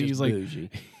He's like, bougie.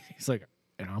 He's like,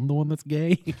 and I'm the one that's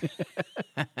gay?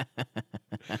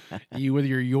 You with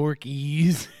your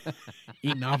Yorkies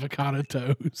eating avocado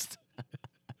toast.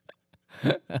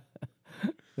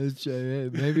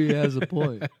 Maybe he has a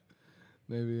point.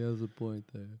 Maybe he has a point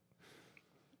there.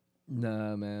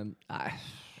 Nah, man.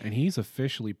 And he's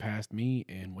officially passed me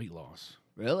in weight loss.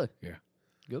 Really? Yeah.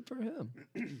 Good for him.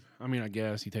 I mean, I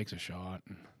guess he takes a shot.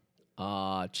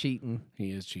 Cheating.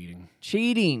 He is cheating.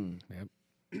 Cheating.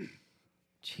 Yep.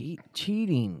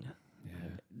 Cheating.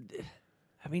 Yeah.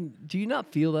 I mean, do you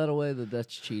not feel that way that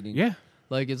that's cheating? Yeah.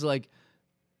 Like, it's like,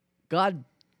 God,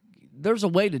 there's a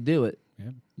way to do it.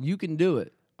 Yep. You can do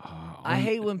it. I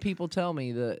hate when people tell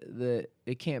me that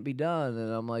it can't be done,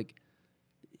 and I'm like,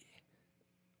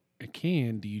 it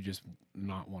can. Do you just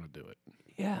not want to do it?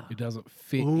 yeah. It doesn't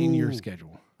fit in your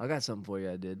schedule. I got something for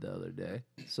you I did the other day.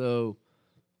 So,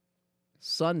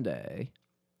 Sunday,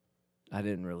 I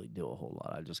didn't really do a whole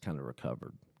lot. I just kind of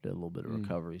recovered, did a little bit of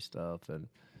recovery stuff, and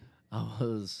I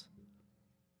was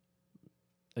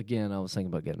thinking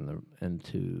about getting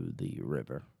into the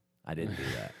river. I didn't do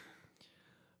that.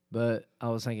 But I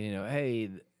was thinking, hey,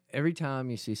 every time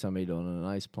you see somebody doing an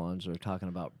ice plunge, they're talking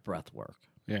about breath work.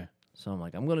 Yeah. So I'm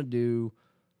like, I'm going to do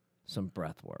some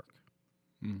breath work.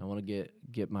 I want to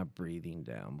get my breathing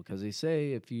down because they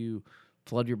say if you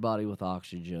flood your body with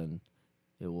oxygen,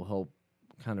 it will help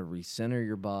kind of recenter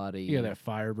your body. Yeah, that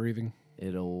fire breathing.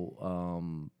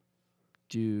 It'll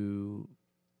do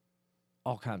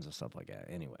all kinds of stuff like that.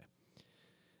 Anyway,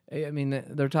 I mean,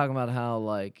 they're talking about how,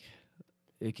 like,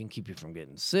 it can keep you from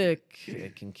getting sick.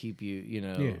 It can keep you,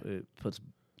 it puts,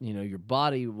 your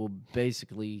body will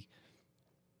basically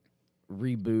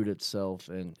reboot itself,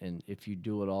 and if you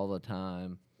do it all the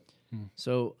time.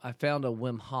 So I found a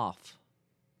Wim Hof.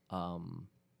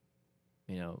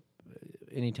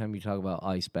 Anytime you talk about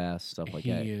ice baths, stuff like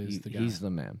that, he's the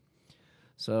man.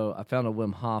 So I found a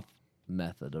Wim Hof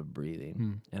method of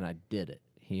breathing, and I did it.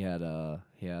 He had a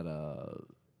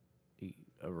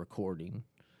recording,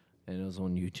 and it was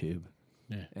on YouTube.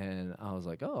 Yeah. And I was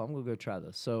like, oh, I'm gonna go try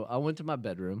this. So I went to my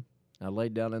bedroom. I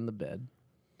laid down in the bed.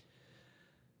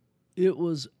 It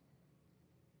was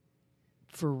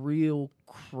for real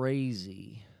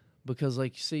crazy because,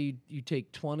 like, say you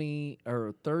take 20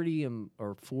 or 30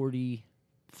 or 40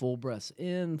 full breaths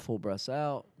in, full breaths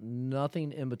out,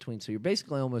 nothing in between. So you're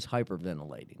basically almost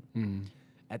hyperventilating.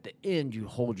 At the end, you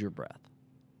hold your breath.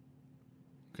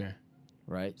 Okay.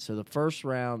 Right? So the first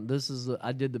round,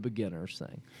 I did the beginner's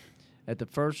thing. At the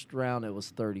first round, it was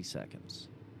 30 seconds.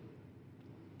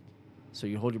 So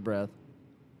you hold your breath.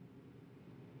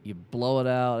 You blow it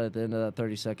out at the end of that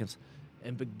 30 seconds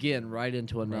and begin right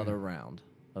into another round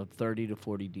of 30 to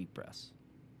 40 deep breaths.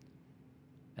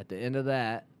 At the end of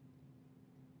that,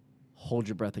 hold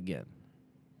your breath again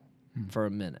for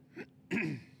a minute.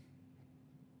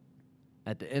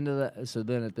 At the end of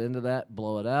that,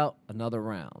 blow it out, another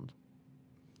round.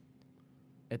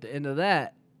 At the end of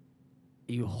that,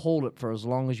 you hold it for as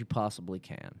long as you possibly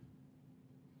can.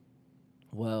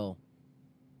 Well,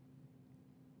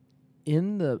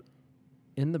 in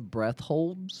the breath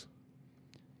holds,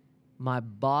 my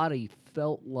body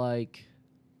felt like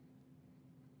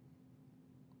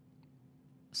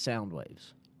sound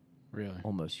waves. Really?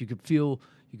 Almost. You could feel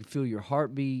your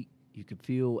heartbeat, you could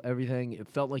feel everything. It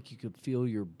felt like you could feel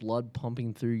your blood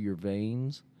pumping through your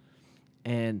veins.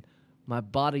 And my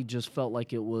body just felt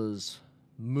like it was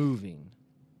moving,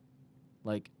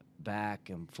 like back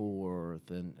and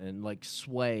forth and like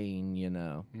swaying,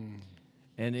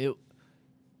 And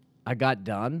I got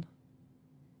done,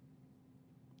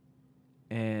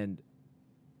 and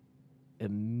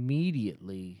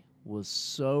immediately was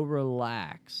so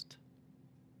relaxed,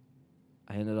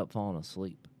 I ended up falling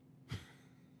asleep.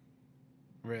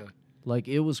 Really? Like,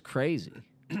 it was crazy.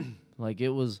 I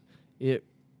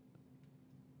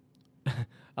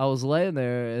was laying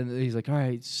there, and he's like, all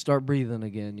right, start breathing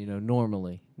again,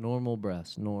 normally. Normal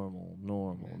breaths,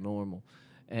 normal.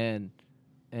 And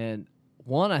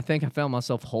one, I think I found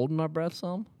myself holding my breath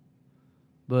some,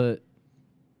 but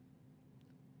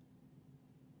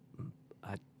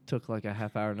I took like a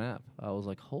half-hour nap. I was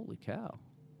like, holy cow.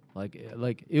 Like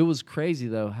it was crazy,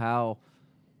 though, how,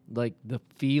 like, the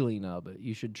feeling of it.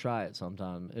 You should try it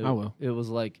sometime. I will. It was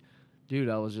like, dude,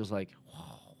 I was just like,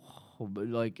 but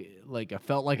like I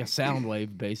felt like a sound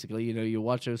wave, basically. You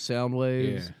watch those sound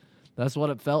waves. Yeah. That's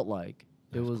what it felt like.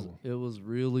 That's cool. It was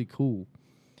really cool.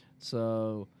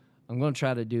 So I'm going to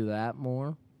try to do that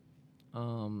more,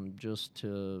 just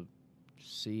to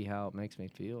see how it makes me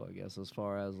feel, I guess, as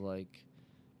far as, like,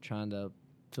 trying to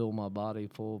fill my body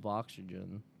full of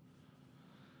oxygen.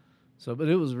 So, but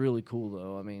it was really cool,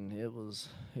 though. I mean, it was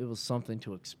something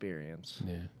to experience.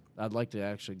 Yeah. I'd like to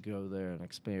actually go there and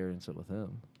experience it with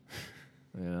him.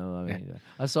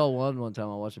 I saw one time.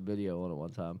 I watched a video on it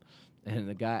one time, and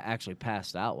the guy actually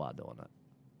passed out while doing it.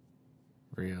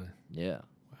 Really? Yeah.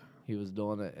 Wow. He was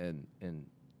doing it, and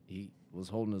he was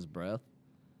holding his breath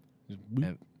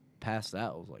and passed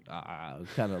out. I was like,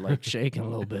 kind of like shaking a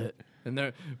little bit. And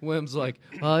there, Wim's like,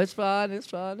 "Oh, it's fine. Hey,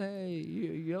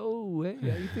 hey, how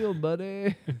you feeling,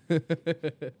 buddy?"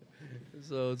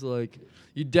 So it's like,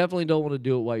 you definitely don't want to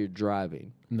do it while you're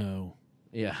driving. No.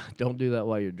 Yeah, don't do that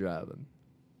while you're driving.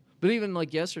 But even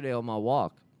like yesterday on my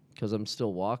walk, because I'm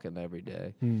still walking every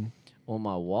day, on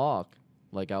my walk,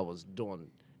 like I was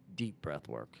doing deep breath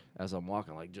work as I'm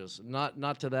walking, like just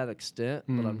not to that extent,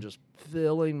 but I'm just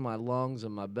filling my lungs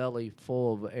and my belly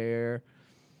full of air,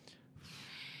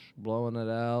 blowing it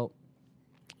out,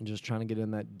 and just trying to get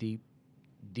in that deep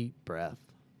breath.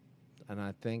 And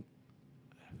I think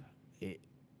it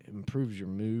improves your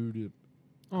mood.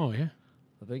 Oh, yeah.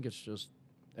 I think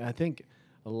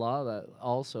a lot of that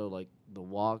also, like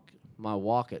my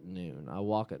walk at noon. I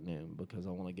walk at noon because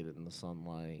I want to get it in the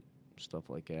sunlight, stuff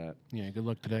like that. Yeah, good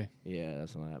luck today. Yeah,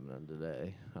 that's not happening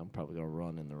today. I'm probably going to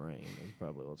run in the rain. That's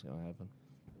probably what's going to happen.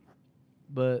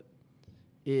 But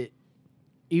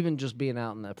even just being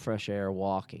out in that fresh air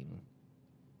walking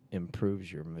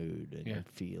improves your mood and your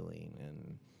feeling.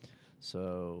 And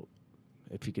so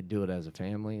if you could do it as a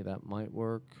family, that might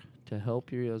work to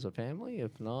help you as a family.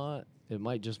 If not, it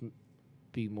might just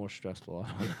be more stressful.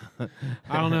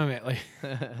 I don't know, man. Like,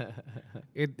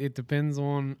 it depends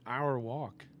on our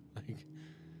walk. Like,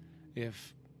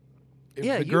 if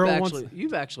the girl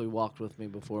you've actually walked with me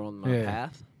before on my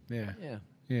path. Yeah.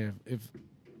 If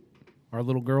our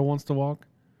little girl wants to walk,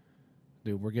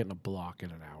 dude, we're getting a block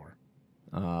in an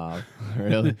hour.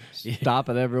 Really? Stop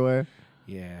it everywhere.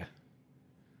 Yeah.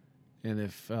 And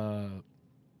if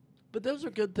but those are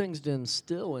good things to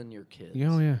instill in your kids.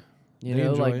 Oh yeah. You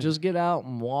know, like just get out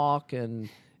and walk and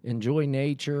enjoy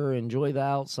nature, enjoy the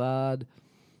outside.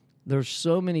 There's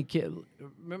so many kids.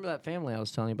 Remember that family I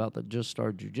was telling you about that just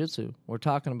started jiu-jitsu? We're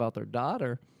talking about their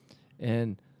daughter,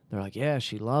 and they're like, yeah,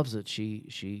 she loves it.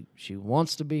 She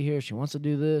wants to be here. She wants to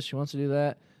do this. She wants to do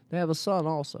that. They have a son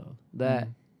also that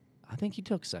I think he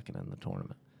took second in the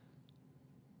tournament.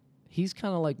 He's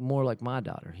kind of like more like my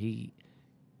daughter. He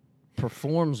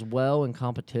performs well in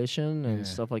competition and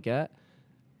stuff like that.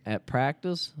 At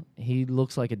practice, he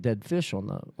looks like a dead fish on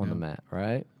the mat,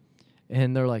 right?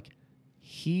 And they're like,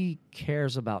 he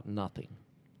cares about nothing.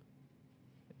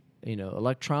 You know,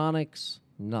 electronics,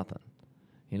 nothing.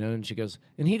 You know, and she goes,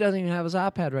 and he doesn't even have his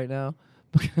iPad right now.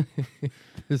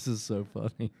 This is so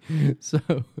funny. So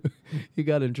he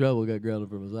got in trouble, got grounded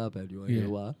from his iPad. You want to hear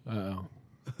why? Uh-oh.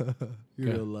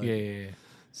 You're gonna like yeah.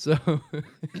 So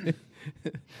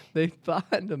they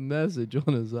find a message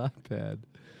on his iPad.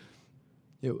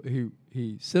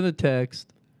 He sent a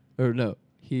text, or no,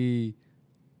 he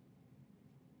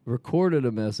recorded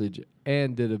a message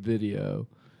and did a video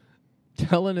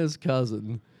telling his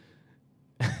cousin,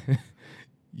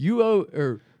 "You owe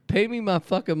or pay me my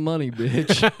fucking money,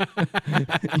 bitch.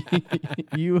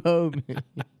 You owe me."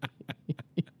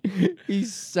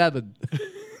 He's 7.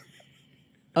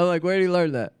 I'm like, where did he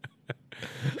learn that?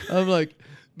 I'm like,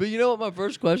 but you know what my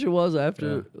first question was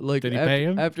after, like, did he pay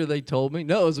him? After they told me?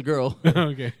 No, it was a girl.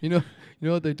 Okay. You know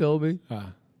what they told me?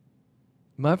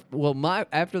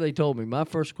 After they told me, my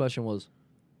first question was,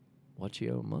 what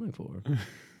you owe money for?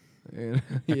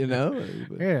 You know?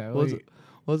 Yeah.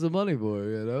 What's the money for?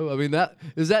 You know? I mean,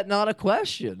 is that not a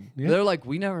question? Yeah. They're like,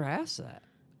 we never asked that.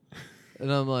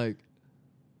 And I'm like,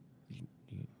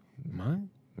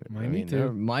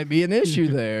 there might be an issue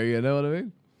there. You know what I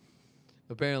mean?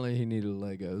 Apparently, he needed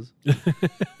Legos.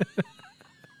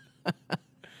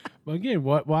 Well, again,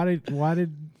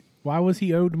 why was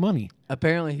he owed money?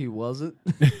 Apparently, he wasn't.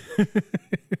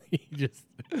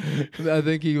 I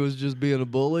think he was just being a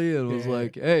bully and was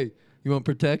like, "Hey, you want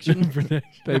protection?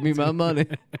 Pay me my money.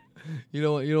 You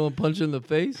don't want to punch in the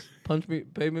face? Punch me.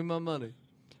 Pay me my money."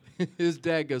 His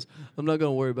dad goes, "I'm not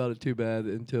going to worry about it too bad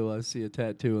until I see a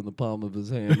tattoo in the palm of his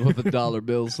hand with a dollar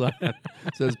bill sign.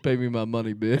 Says, 'Pay me my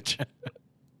money, bitch.'"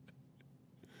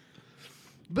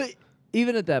 But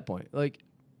even at that point, like,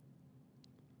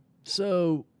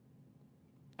 so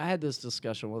I had this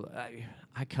discussion with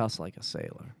I cuss like a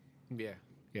sailor. Yeah.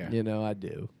 You know, I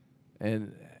do.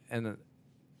 And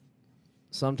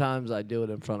sometimes I do it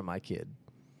in front of my kid.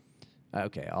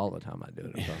 Okay, all the time I do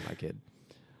it in front of my kid.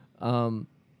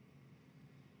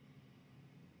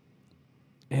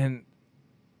 And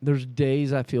there's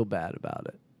days I feel bad about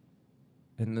it.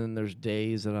 And then there's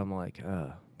days that I'm like,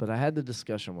 but I had the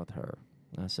discussion with her.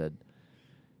 I said,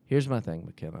 here's my thing,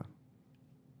 McKenna.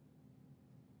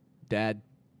 Dad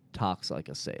talks like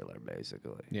a sailor,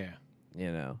 basically. Yeah.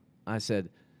 You know, I said,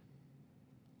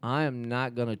 I am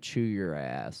not going to chew your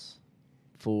ass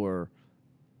for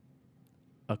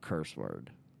a curse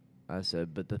word. I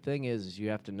said, but the thing is you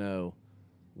have to know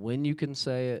when you can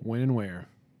say it, when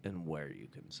and where you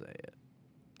can say it.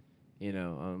 You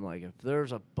know, I'm like, if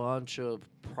there's a bunch of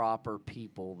proper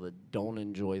people that don't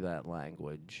enjoy that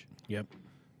language, Yep.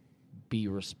 be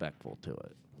respectful to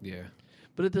it. Yeah.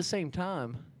 But at the same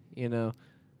time, you know,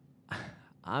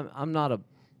 I'm not a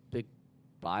big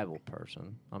Bible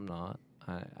person. I'm not.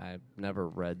 I've never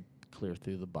read clear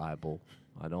through the Bible.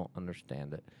 I don't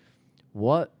understand it.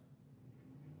 What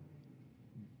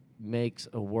makes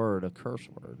a word a curse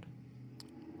word?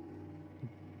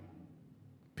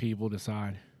 People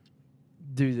decide.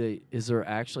 Is there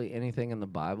actually anything in the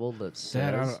Bible that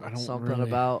says I don't something really.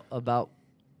 about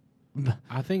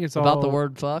I think it's about all the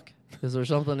word fuck? Is there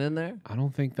something in there? I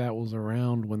don't think that was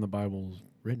around when the Bible was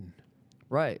written.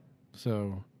 Right.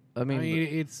 So I mean,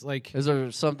 it's like is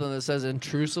there something that says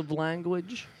intrusive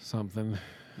language? something.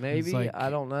 Maybe, like, I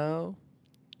don't know.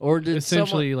 Or did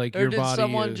essentially, someone, like, or your did body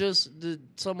someone is- did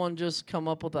someone just come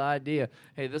up with the idea?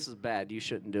 Hey, this is bad. You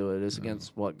shouldn't do it. It's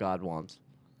against what God wants.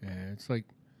 Yeah, it's like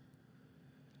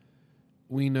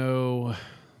we know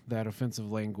that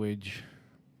offensive language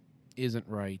isn't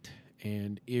right,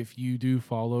 and if you do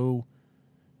follow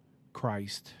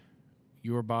Christ,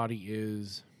 your body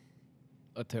is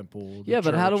a temple. the Yeah,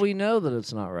 but how do church- we know that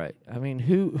it's not right? I mean,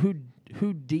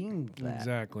 who deemed that?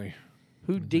 Exactly.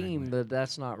 Who deemed that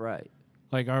that's not right?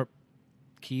 Like our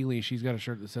Keely, she's got a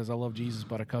shirt that says "I love Jesus,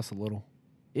 but I cuss a little."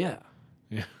 Yeah.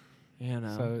 Yeah. You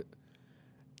know. So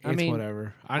it's I mean,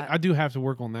 whatever. I do have to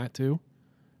work on that too,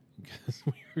 because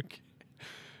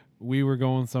we were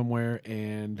going somewhere,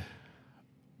 and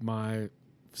my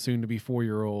soon-to-be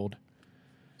 4-year-old,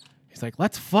 he's like,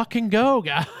 "Let's fucking go,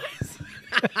 guys."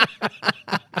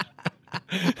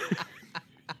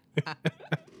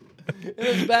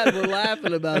 it's bad. We're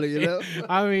laughing about it, you know.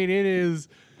 I mean, it is,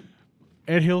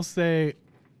 and he'll say,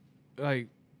 like,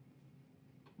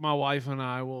 my wife and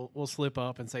I will slip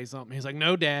up and say something. He's like,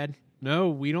 "No, Dad, no,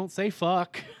 we don't say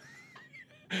fuck.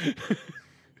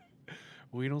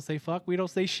 We don't say fuck. We don't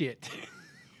say shit."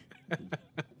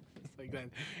 It's like that.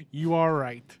 You are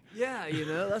right. Yeah, you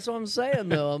know, that's what I'm saying,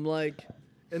 though. I'm like,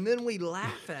 and then we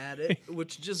laugh at it,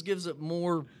 which just gives it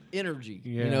more energy,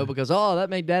 you Yeah. know, because, oh, that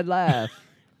made Dad laugh.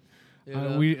 You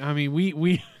know? We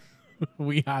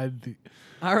hide the,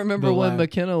 I remember the when laugh.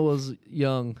 McKenna was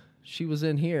young, she was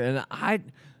in here, and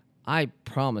I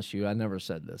promise you, I never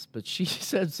said this, but she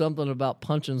said something about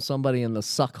punching somebody in the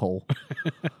suck hole.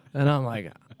 And I'm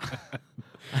like,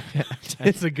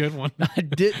 That's a good one. I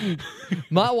didn't.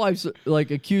 My wife's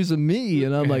like accusing me,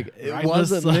 and I'm like, it Right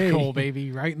wasn't in the me. suck hole,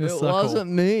 baby. Right in the It suck hole.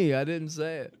 wasn't me. I didn't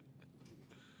say it.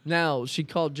 Now, she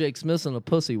called Jake Smithson a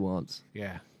pussy once,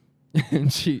 Yeah. and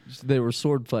they were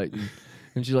sword fighting.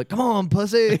 And she's like, "Come on,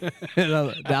 pussy!"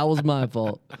 And that was my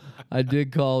fault. I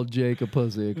did call Jake a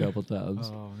pussy a couple times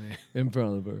Oh man, in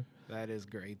front of her. that is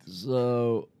great.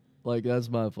 So, like, that's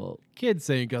my fault. Kids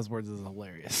saying cuss words is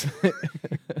hilarious,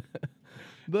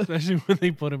 But especially when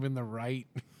they put them in the right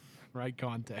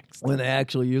context. when they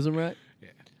actually use them right, Yeah.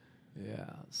 yeah.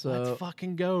 So Let's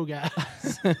fucking go, guys.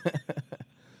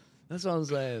 that's what I'm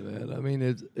saying, man. I mean,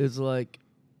 it's like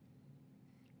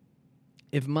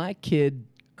if my kid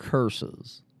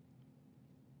curses,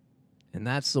 and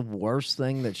that's the worst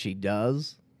thing that she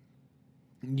does,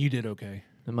 You did okay.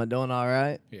 am I doing all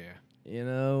right? Yeah. You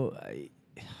know,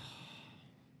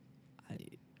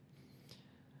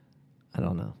 I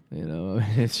don't know. You know,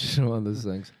 it's just one of those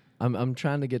things. I'm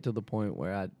trying to get to the point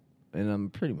where and I'm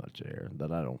pretty much there,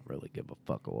 that I don't really give a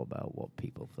fuck about what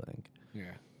people think.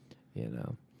 Yeah. You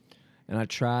know, and I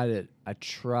tried it.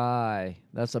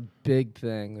 That's a big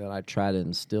thing that I try to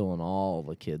instill in all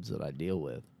the kids that I deal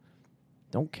with.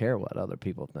 Don't care what other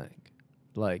people think.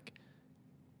 Like,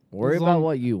 worry As about long-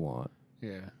 what you want.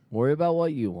 Yeah. Worry about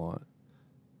what you want.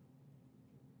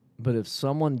 But if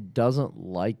someone doesn't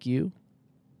like you,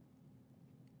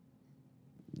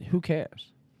 who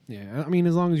cares? Yeah. I mean,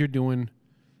 as long as you're doing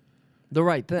The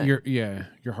right thing.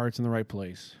 your heart's in the right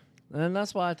place. And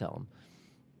that's why I tell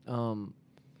them.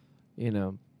 You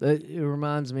know, it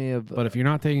reminds me of... But if you're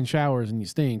not taking showers and you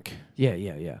stink,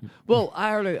 Yeah. Well,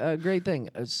 I heard a great thing.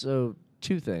 So,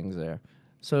 two things there.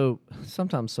 So,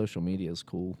 sometimes social media is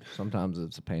cool. Sometimes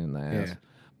it's a pain in the ass. Yeah.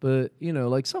 But, you know,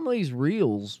 like some of these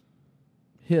reels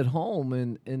hit home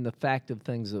in the fact of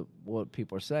things that what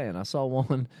people are saying. I saw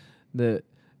one that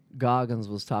Goggins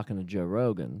was talking to Joe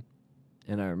Rogan,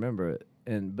 and I remember it.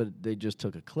 But they just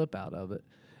took a clip out of it.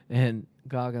 And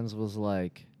Goggins was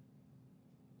like,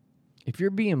 if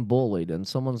you're being bullied and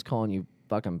someone's calling you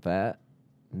fucking fat,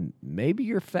 maybe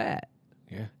you're fat.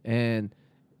 yeah. And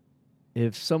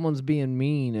if someone's being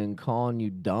mean and calling you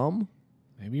dumb,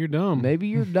 Maybe you're dumb. Maybe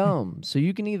you're dumb. So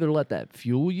you can either let that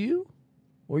fuel you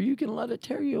or you can let it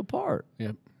tear you apart.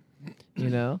 Yep. You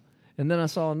know? And then I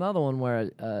saw another one where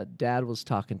dad was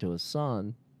talking to his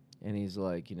son, and he's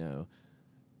like, you know,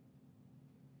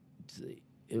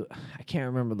 I can't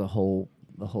remember the whole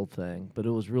thing, but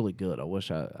it was really good. I wish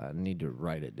I need to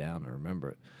write it down and remember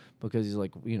it, because he's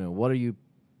like, you know, what are you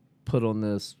put on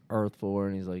this earth for?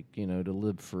 And he's like, you know, to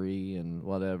live free and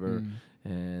whatever.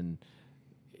 And,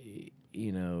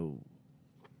 you know,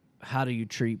 how do you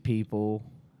treat people?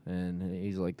 And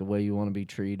he's like, the way you want to be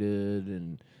treated.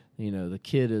 And, you know, the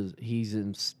kid he's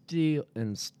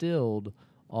instilled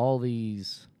all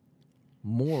these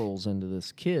morals into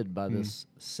this kid by this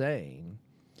saying.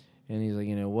 And he's like,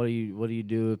 you know, what do you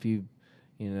do if you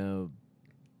know,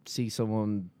 see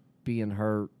someone being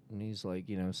hurt? And he's like,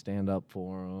 you know, stand up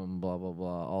for them, blah, blah,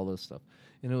 blah, all this stuff.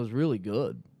 And it was really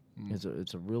good. It's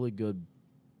a really good,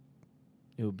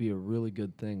 it would be a really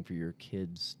good thing for your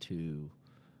kids to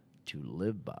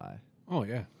live by. Oh,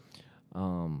 yeah.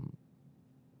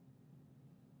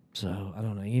 So, I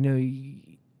don't know. You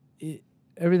know,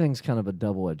 everything's kind of a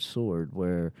double-edged sword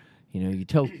where, you know, you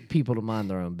tell people to mind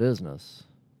their own business,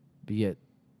 but yet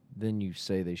then you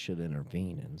say they should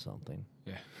intervene in something.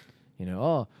 Yeah. You know,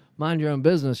 oh, mind your own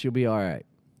business, you'll be all right.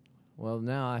 Well,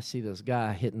 now I see this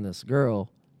guy hitting this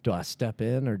girl. Do I step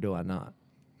in or do I not?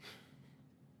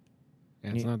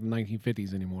 Yeah, it's not the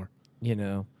 1950s anymore. You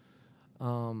know,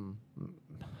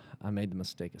 I made the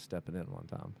mistake of stepping in one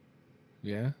time.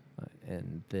 Yeah?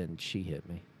 And then she hit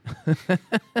me.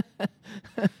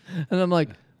 And I'm like,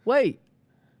 wait,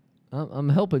 I'm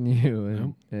helping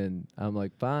you. And I'm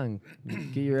like, fine,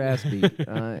 get your ass beat.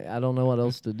 I don't know what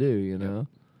else to do, you know?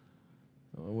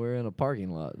 We're in a parking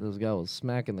lot. This guy was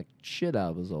smacking the shit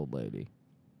out of his old lady.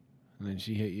 And then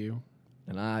she hit you?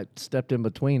 And I stepped in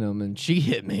between them, and she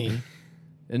hit me.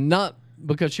 And not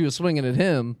because she was swinging at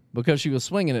him, because she was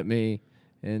swinging at me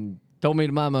and told me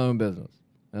to mind my own business.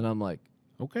 And I'm like,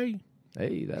 okay.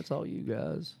 Hey, that's all you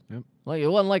guys. Yep. Like, it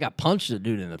wasn't like I punched the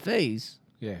dude in the face.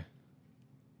 Yeah.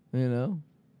 You know?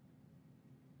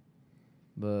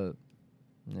 But,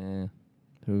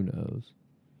 who knows?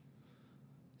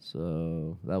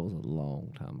 So, that was a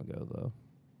long time ago, though.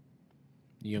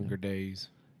 Younger days.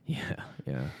 Yeah.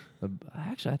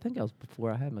 Actually, I think I was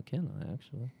before I had McKenna,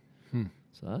 actually.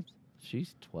 So,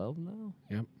 she's 12 now?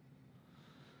 Yep.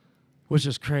 Which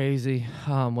is crazy.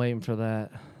 Oh, I'm waiting for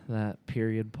that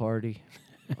period party.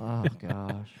 Oh,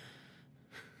 gosh.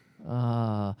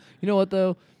 You know what,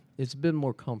 though? It's been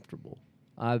more comfortable.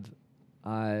 Like,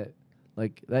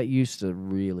 that used to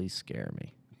really scare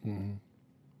me.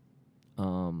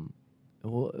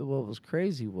 What was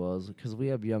crazy was, because we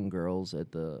have young girls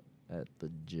at the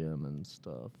gym and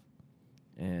stuff,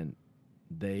 and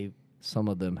some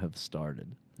of them have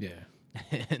started. Yeah.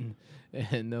 And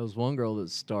there was one girl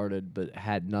that started but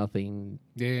had nothing.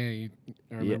 Yeah,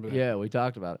 I remember that. Yeah, we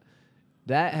talked about it.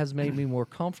 That has made me more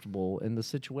comfortable in the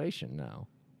situation now.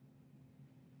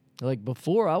 Like,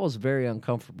 before, I was very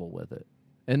uncomfortable with it.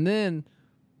 And then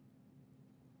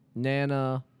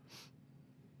Nana,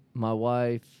 my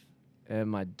wife, and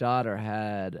my daughter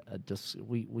had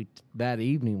that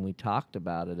evening we talked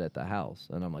about it at the house,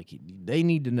 and I'm like, they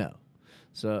need to know.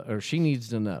 So, or she needs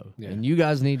to know, and you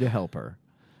guys need to help her.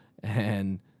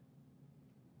 And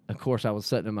of course, I was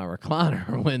sitting in my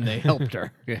recliner when they helped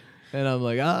her. And I'm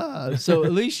like, so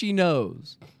at least she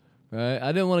knows, right?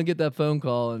 I didn't want to get that phone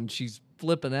call and she's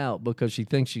flipping out because she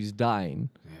thinks she's dying,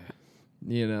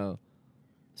 you know.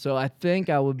 So I think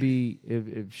I would be,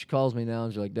 if she calls me now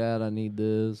and she's like, Dad, I need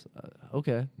this,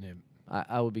 okay. Yeah.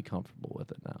 I would be comfortable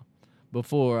with it now.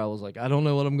 Before, I was like, I don't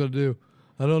know what I'm going to do.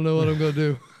 I don't know what I'm going to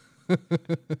do.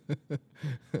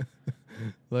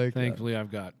 Like, thankfully,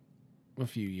 I've got a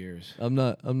few years. I'm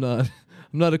not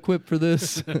equipped for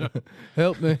this.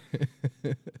 Help me.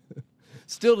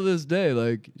 Still to this day,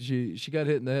 like, she got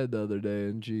hit in the head the other day,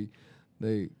 and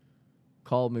they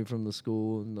called me from the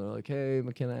school, and they're like, hey,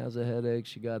 McKenna has a headache.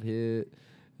 She got hit.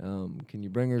 Can you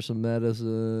bring her some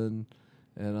medicine?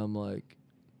 And I'm like,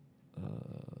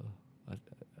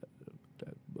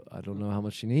 I don't know how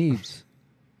much she needs.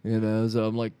 You know, so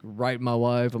I'm like, writing my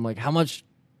wife. I'm like, how much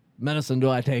medicine do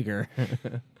I take her?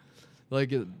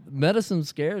 Like, medicine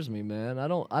scares me, man. I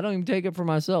don't even take it for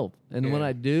myself. And when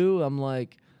I do, I'm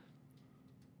like,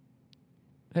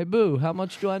 hey, boo, how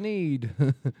much do I need?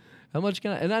 How much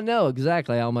can I? And I know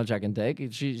exactly how much I can take.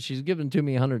 She's given it to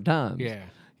me 100 times. Yeah.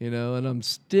 You know, and I'm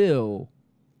still,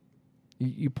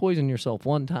 you poison yourself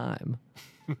one time,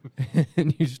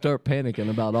 and you start panicking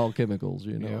about all chemicals,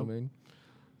 you know what I mean?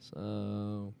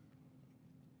 So,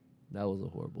 that was a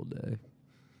horrible day.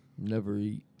 Never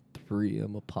eat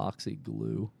 3M epoxy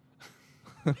glue.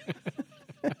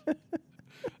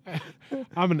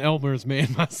 I'm an Elmer's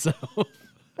man myself.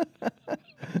 I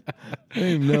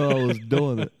didn't even know I was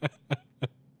doing it. It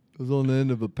was on the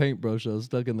end of a paintbrush I was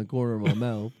stuck in the corner of my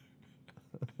mouth.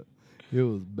 It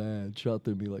was bad. Shot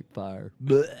through me like fire.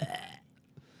 And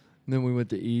then we went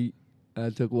to eat.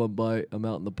 I took one bite. I'm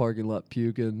out in the parking lot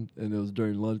puking, and it was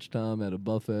during lunchtime at a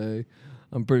buffet.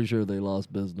 I'm pretty sure they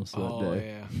lost business that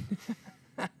day.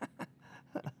 Yeah.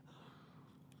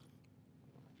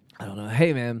 I don't know.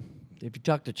 Hey, man, if you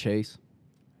talk to Chase,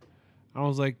 I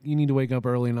was like, you need to wake up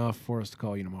early enough for us to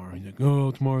call you tomorrow. He's like,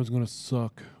 oh, tomorrow's going to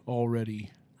suck already.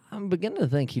 I'm beginning to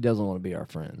think he doesn't want to be our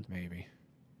friend. Maybe.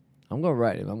 I'm going to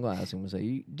write him. I'm going to ask him and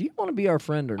say, do you want to be our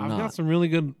friend or not? I've got some really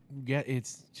good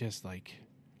it's just like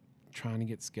trying to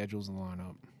get schedules and line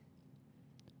up.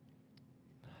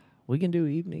 We can do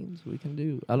evenings. We can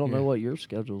do. I don't know what your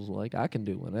schedule's like. I can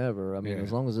do whenever. I mean,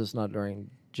 as long as it's not during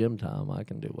gym time, I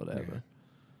can do whatever. Yeah.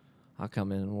 I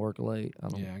come in and work late. I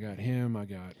got him. I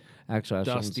got Actually, I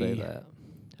Dusty. shouldn't say that.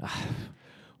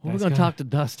 What are we going to talk to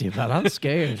Dusty about? I'm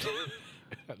scared.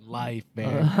 Life,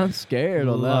 man. I'm scared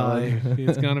on that one.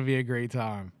 It's going to be a great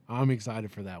time. I'm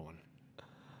excited for that one.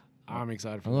 I'm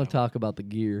excited for I'm going to talk about the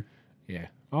gear. Yeah.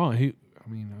 Oh, I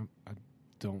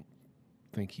don't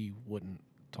think he wouldn't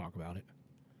talk about it.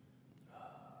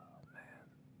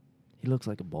 He looks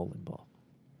like a bowling ball.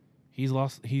 He's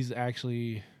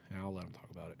actually, I'll let him talk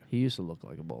about it. He used to look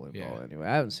like a bowling ball anyway.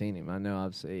 I haven't seen him. I know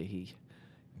obviously he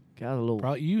got a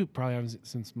little... You probably haven't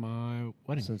since my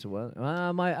wedding. Since what?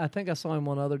 I think I saw him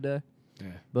one other day. Yeah.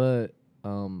 But I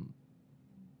don't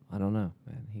know,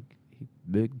 man. He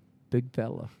big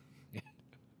fella. Yeah.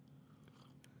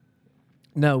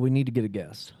 No, we need to get a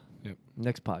guest. Yep.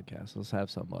 Next podcast, let's have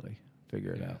somebody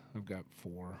figure it out. I've got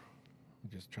 4. I'm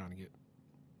just trying to get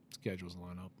schedules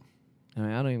lined up. I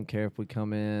mean, I don't even care if we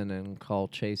come in and call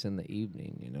Chase in the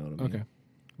evening. You know what I mean? Okay.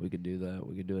 We could do that.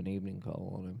 We could do an evening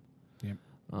call on him. Yep.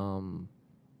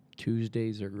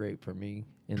 Tuesdays are great for me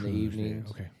in the evenings.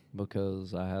 Okay.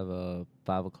 Because I have a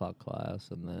 5 o'clock class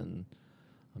and then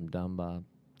I'm done by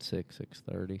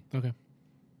 6:30. Okay.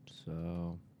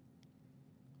 So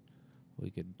we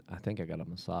could. I think I got a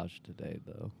massage today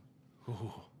though.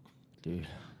 Ooh. Dude,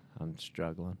 I'm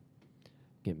struggling.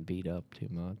 Getting beat up too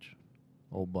much.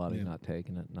 Old body not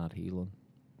taking it, not healing.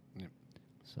 Yep.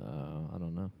 So I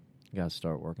don't know. Got to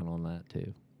start working on that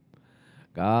too.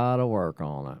 Gotta work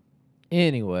on it.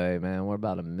 Anyway, man, we're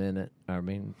about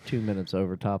 2 minutes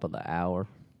over top of the hour.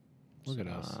 Look at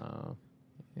us.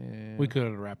 Yeah. We could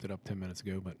have wrapped it up 10 minutes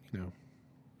ago, but,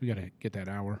 we got to get that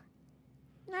hour.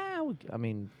 Nah, we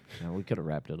could have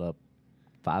wrapped it up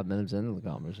 5 minutes into the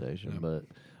conversation, but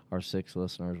our 6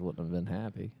 listeners wouldn't have been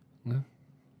happy. Yeah.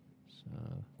 So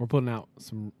We're putting out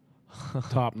some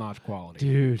top-notch quality.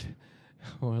 Dude,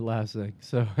 one last thing.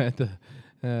 So at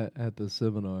the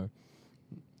seminar,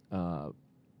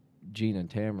 Gene and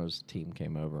Tamara's team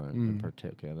came over and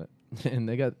partook in it, and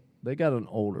they got an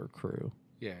older crew.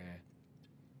 Yeah.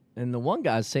 And the one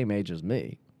guy's same age as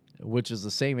me, which is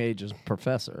the same age as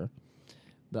Professor.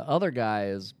 The other guy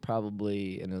is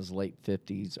probably in his late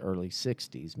 50s, early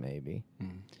 60s, maybe.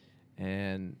 Mm.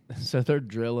 And so they're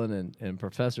drilling, and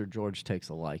Professor George takes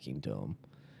a liking to him.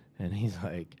 And he's,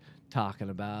 like, talking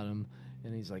about him.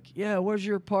 And he's like, yeah, where's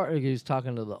your partner? He's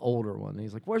talking to the older one. And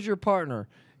he's like, where's your partner?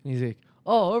 And he's like,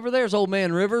 oh, over there's Old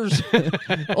Man Rivers.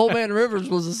 Old Man Rivers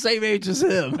was the same age as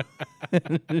him.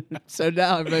 So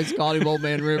now everybody's calling him Old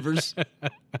Man Rivers.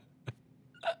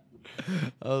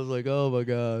 I was like, oh, my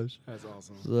gosh. That's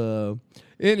awesome. So,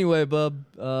 anyway, bub,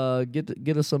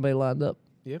 get us somebody lined up.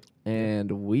 Yep.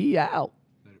 And we out.